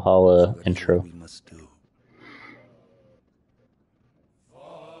Creed Valhalla intro. We must do.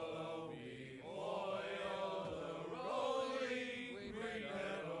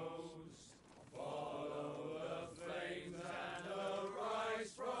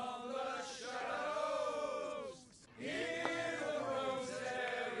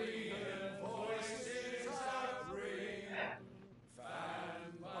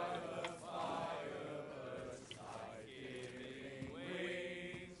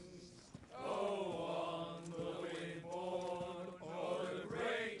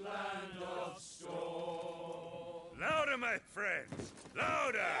 my friends!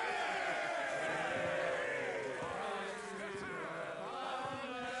 Louder!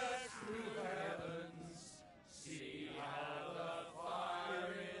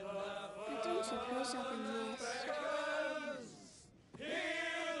 I don't suppose I've been missed.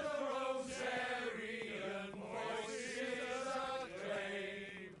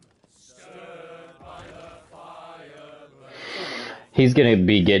 He's gonna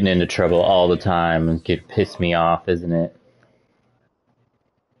be getting into trouble all the time and could piss me off, isn't it?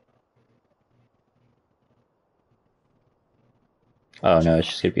 Oh no, it's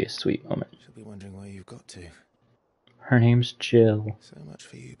just gonna be a sweet moment. She'll be wondering where you've got to. Her name's Jill. So much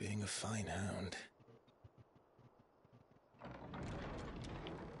for you being a fine hound.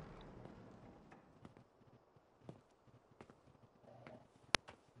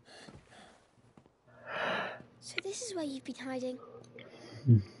 So this is where you've been hiding.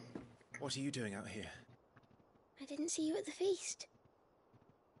 What are you doing out here? I didn't see you at the feast.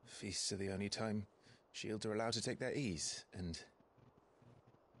 Feasts are the only time shields are allowed to take their ease, and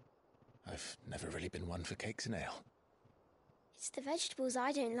I've never really been one for cakes and ale. It's the vegetables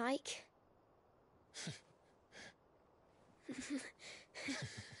I don't like.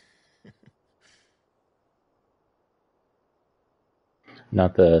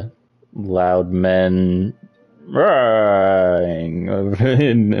 Not the loud men roaring of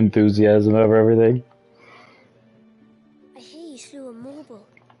enthusiasm over everything. I hear you slew a marble.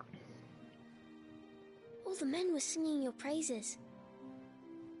 All the men were singing your praises.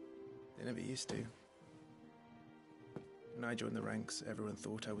 They never used to. When I joined the ranks, everyone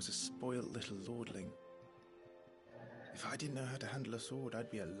thought I was a spoilt little lordling. If I didn't know how to handle a sword,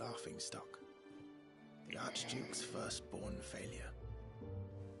 I'd be a laughingstock. The Archduke's firstborn failure.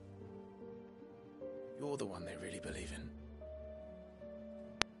 You're the one they really believe in.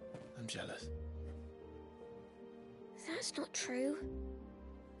 I'm jealous. That's not true.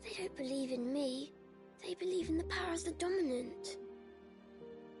 They don't believe in me. They believe in the power of the dominant.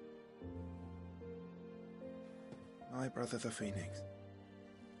 My brother the Phoenix,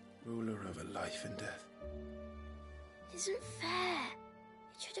 ruler over life and death. It isn't fair.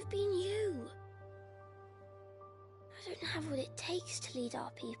 It should have been you. I don't have what it takes to lead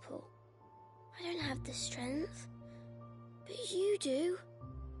our people. I don't have the strength. But you do.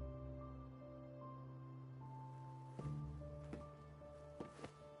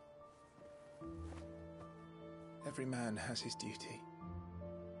 Every man has his duty.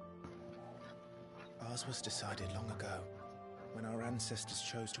 Ours was decided long ago, when our ancestors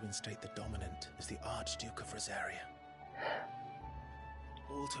chose to instate the dominant as the Archduke of Rosaria.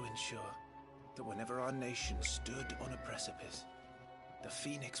 All to ensure that whenever our nation stood on a precipice, the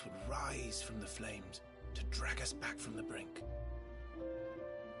Phoenix would rise from the flames to drag us back from the brink.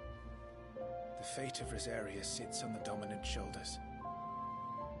 The fate of Rosaria sits on the dominant's shoulders.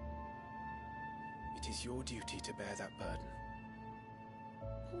 It is your duty to bear that burden.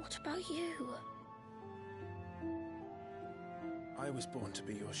 What about you? I was born to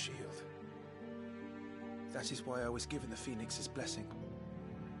be your shield. That is why I was given the Phoenix's blessing.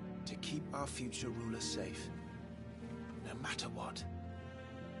 To keep our future rulers safe. No matter what.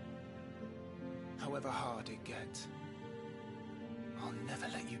 However hard it gets. I'll never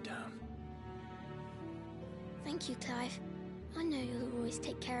let you down. Thank you, Clive. I know you'll always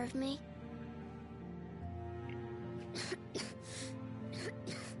take care of me.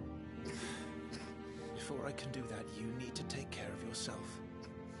 Before I can do that, you need to take care of yourself.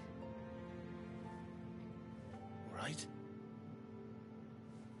 Right?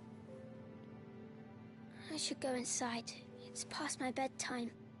 I should go inside. It's past my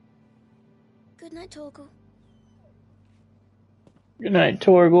bedtime. Good night, Torgal. Good night,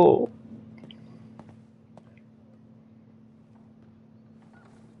 Torgal.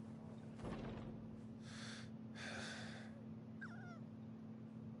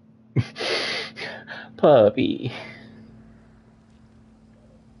 Puppy.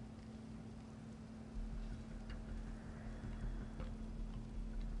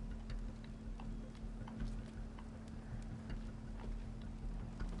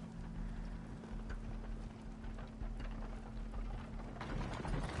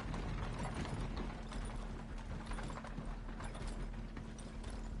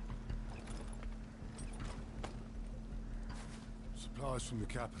 Supplies from the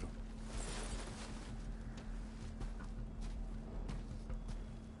capital.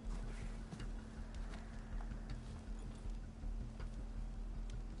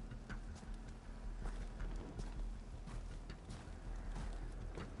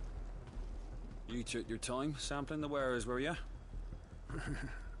 You took your time sampling the wares, were you?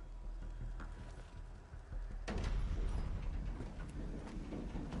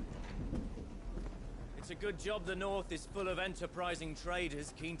 good job the North is full of enterprising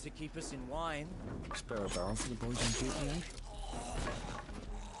traders keen to keep us in wine. Spare a barrel for the boys on duty, eh?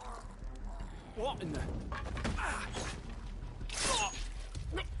 What in the...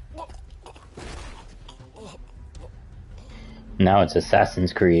 Now it's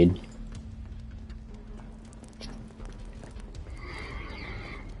Assassin's Creed.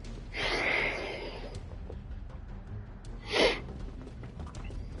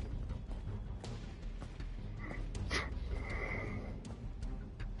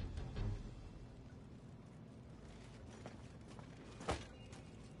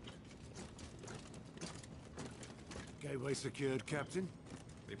 Gateway secured, Captain.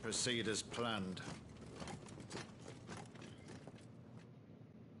 We proceed as planned.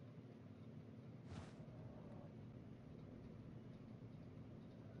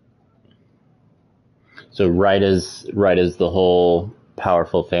 So right as the whole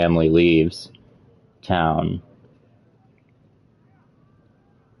powerful family leaves town,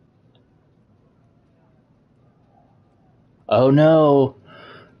 oh no,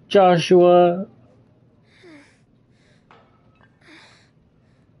 Joshua.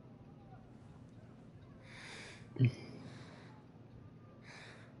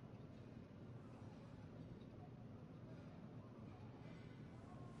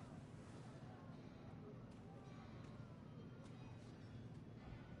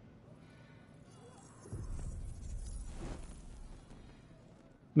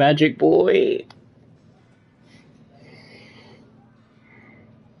 Magic boy.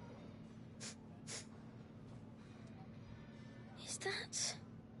 Is that...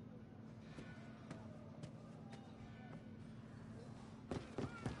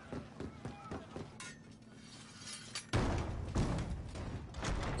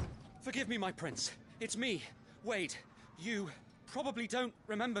 Forgive me, my prince. It's me, Wade. You probably don't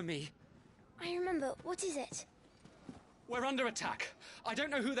remember me. I remember. What is it? We're under attack. I don't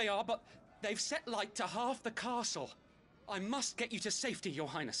know who they are, but they've set light to half the castle. I must get you to safety, Your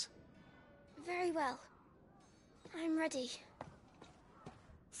Highness. Very well. I'm ready.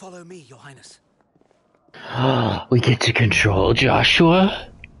 Follow me, Your Highness. We get to control Joshua.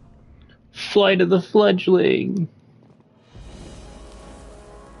 Flight of the fledgling.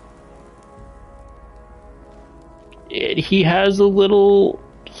 And he has a little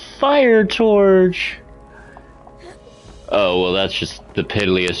fire torch. Oh, well, that's just the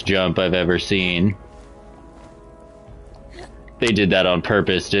piddliest jump I've ever seen. They did that on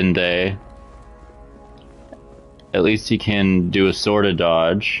purpose, didn't they? At least he can do a sort of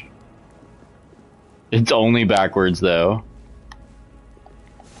dodge. It's only backwards, though.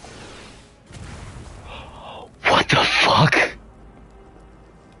 What the fuck?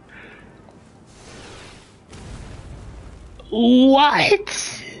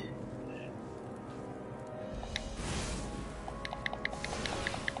 What?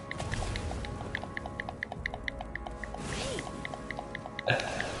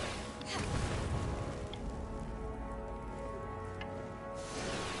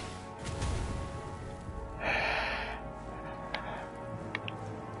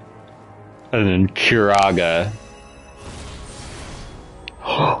 And then Kuraga.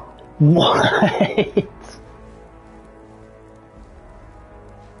 What?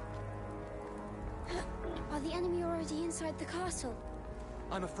 Are the enemy already inside the castle?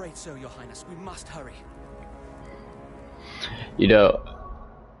 I'm afraid so, Your Highness. We must hurry. You know,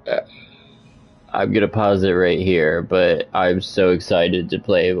 I'm gonna pause it right here, but I'm so excited to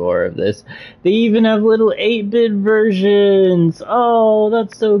play more of this. They even have little 8-bit versions! Oh,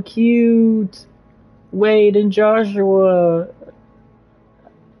 that's so cute! Wade and Joshua!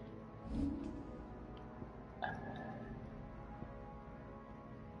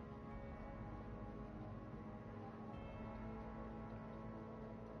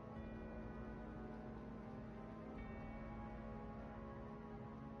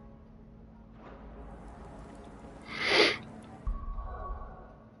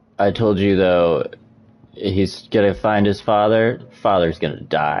 I told you, though, he's gonna find his father. Father's gonna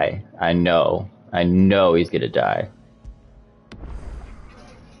die. I know he's gonna die.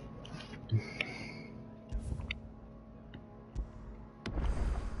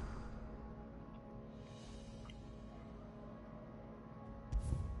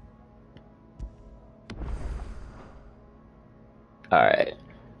 Alright,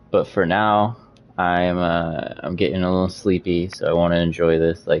 but for now, I'm getting a little sleepy, so I want to enjoy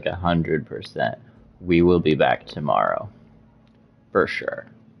this like 100%. We will be back tomorrow, for sure.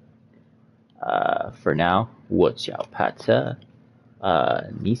 For now, 我叫帕特，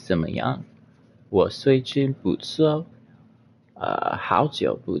你怎么样？我最近不错，好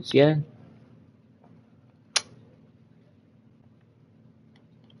久不见。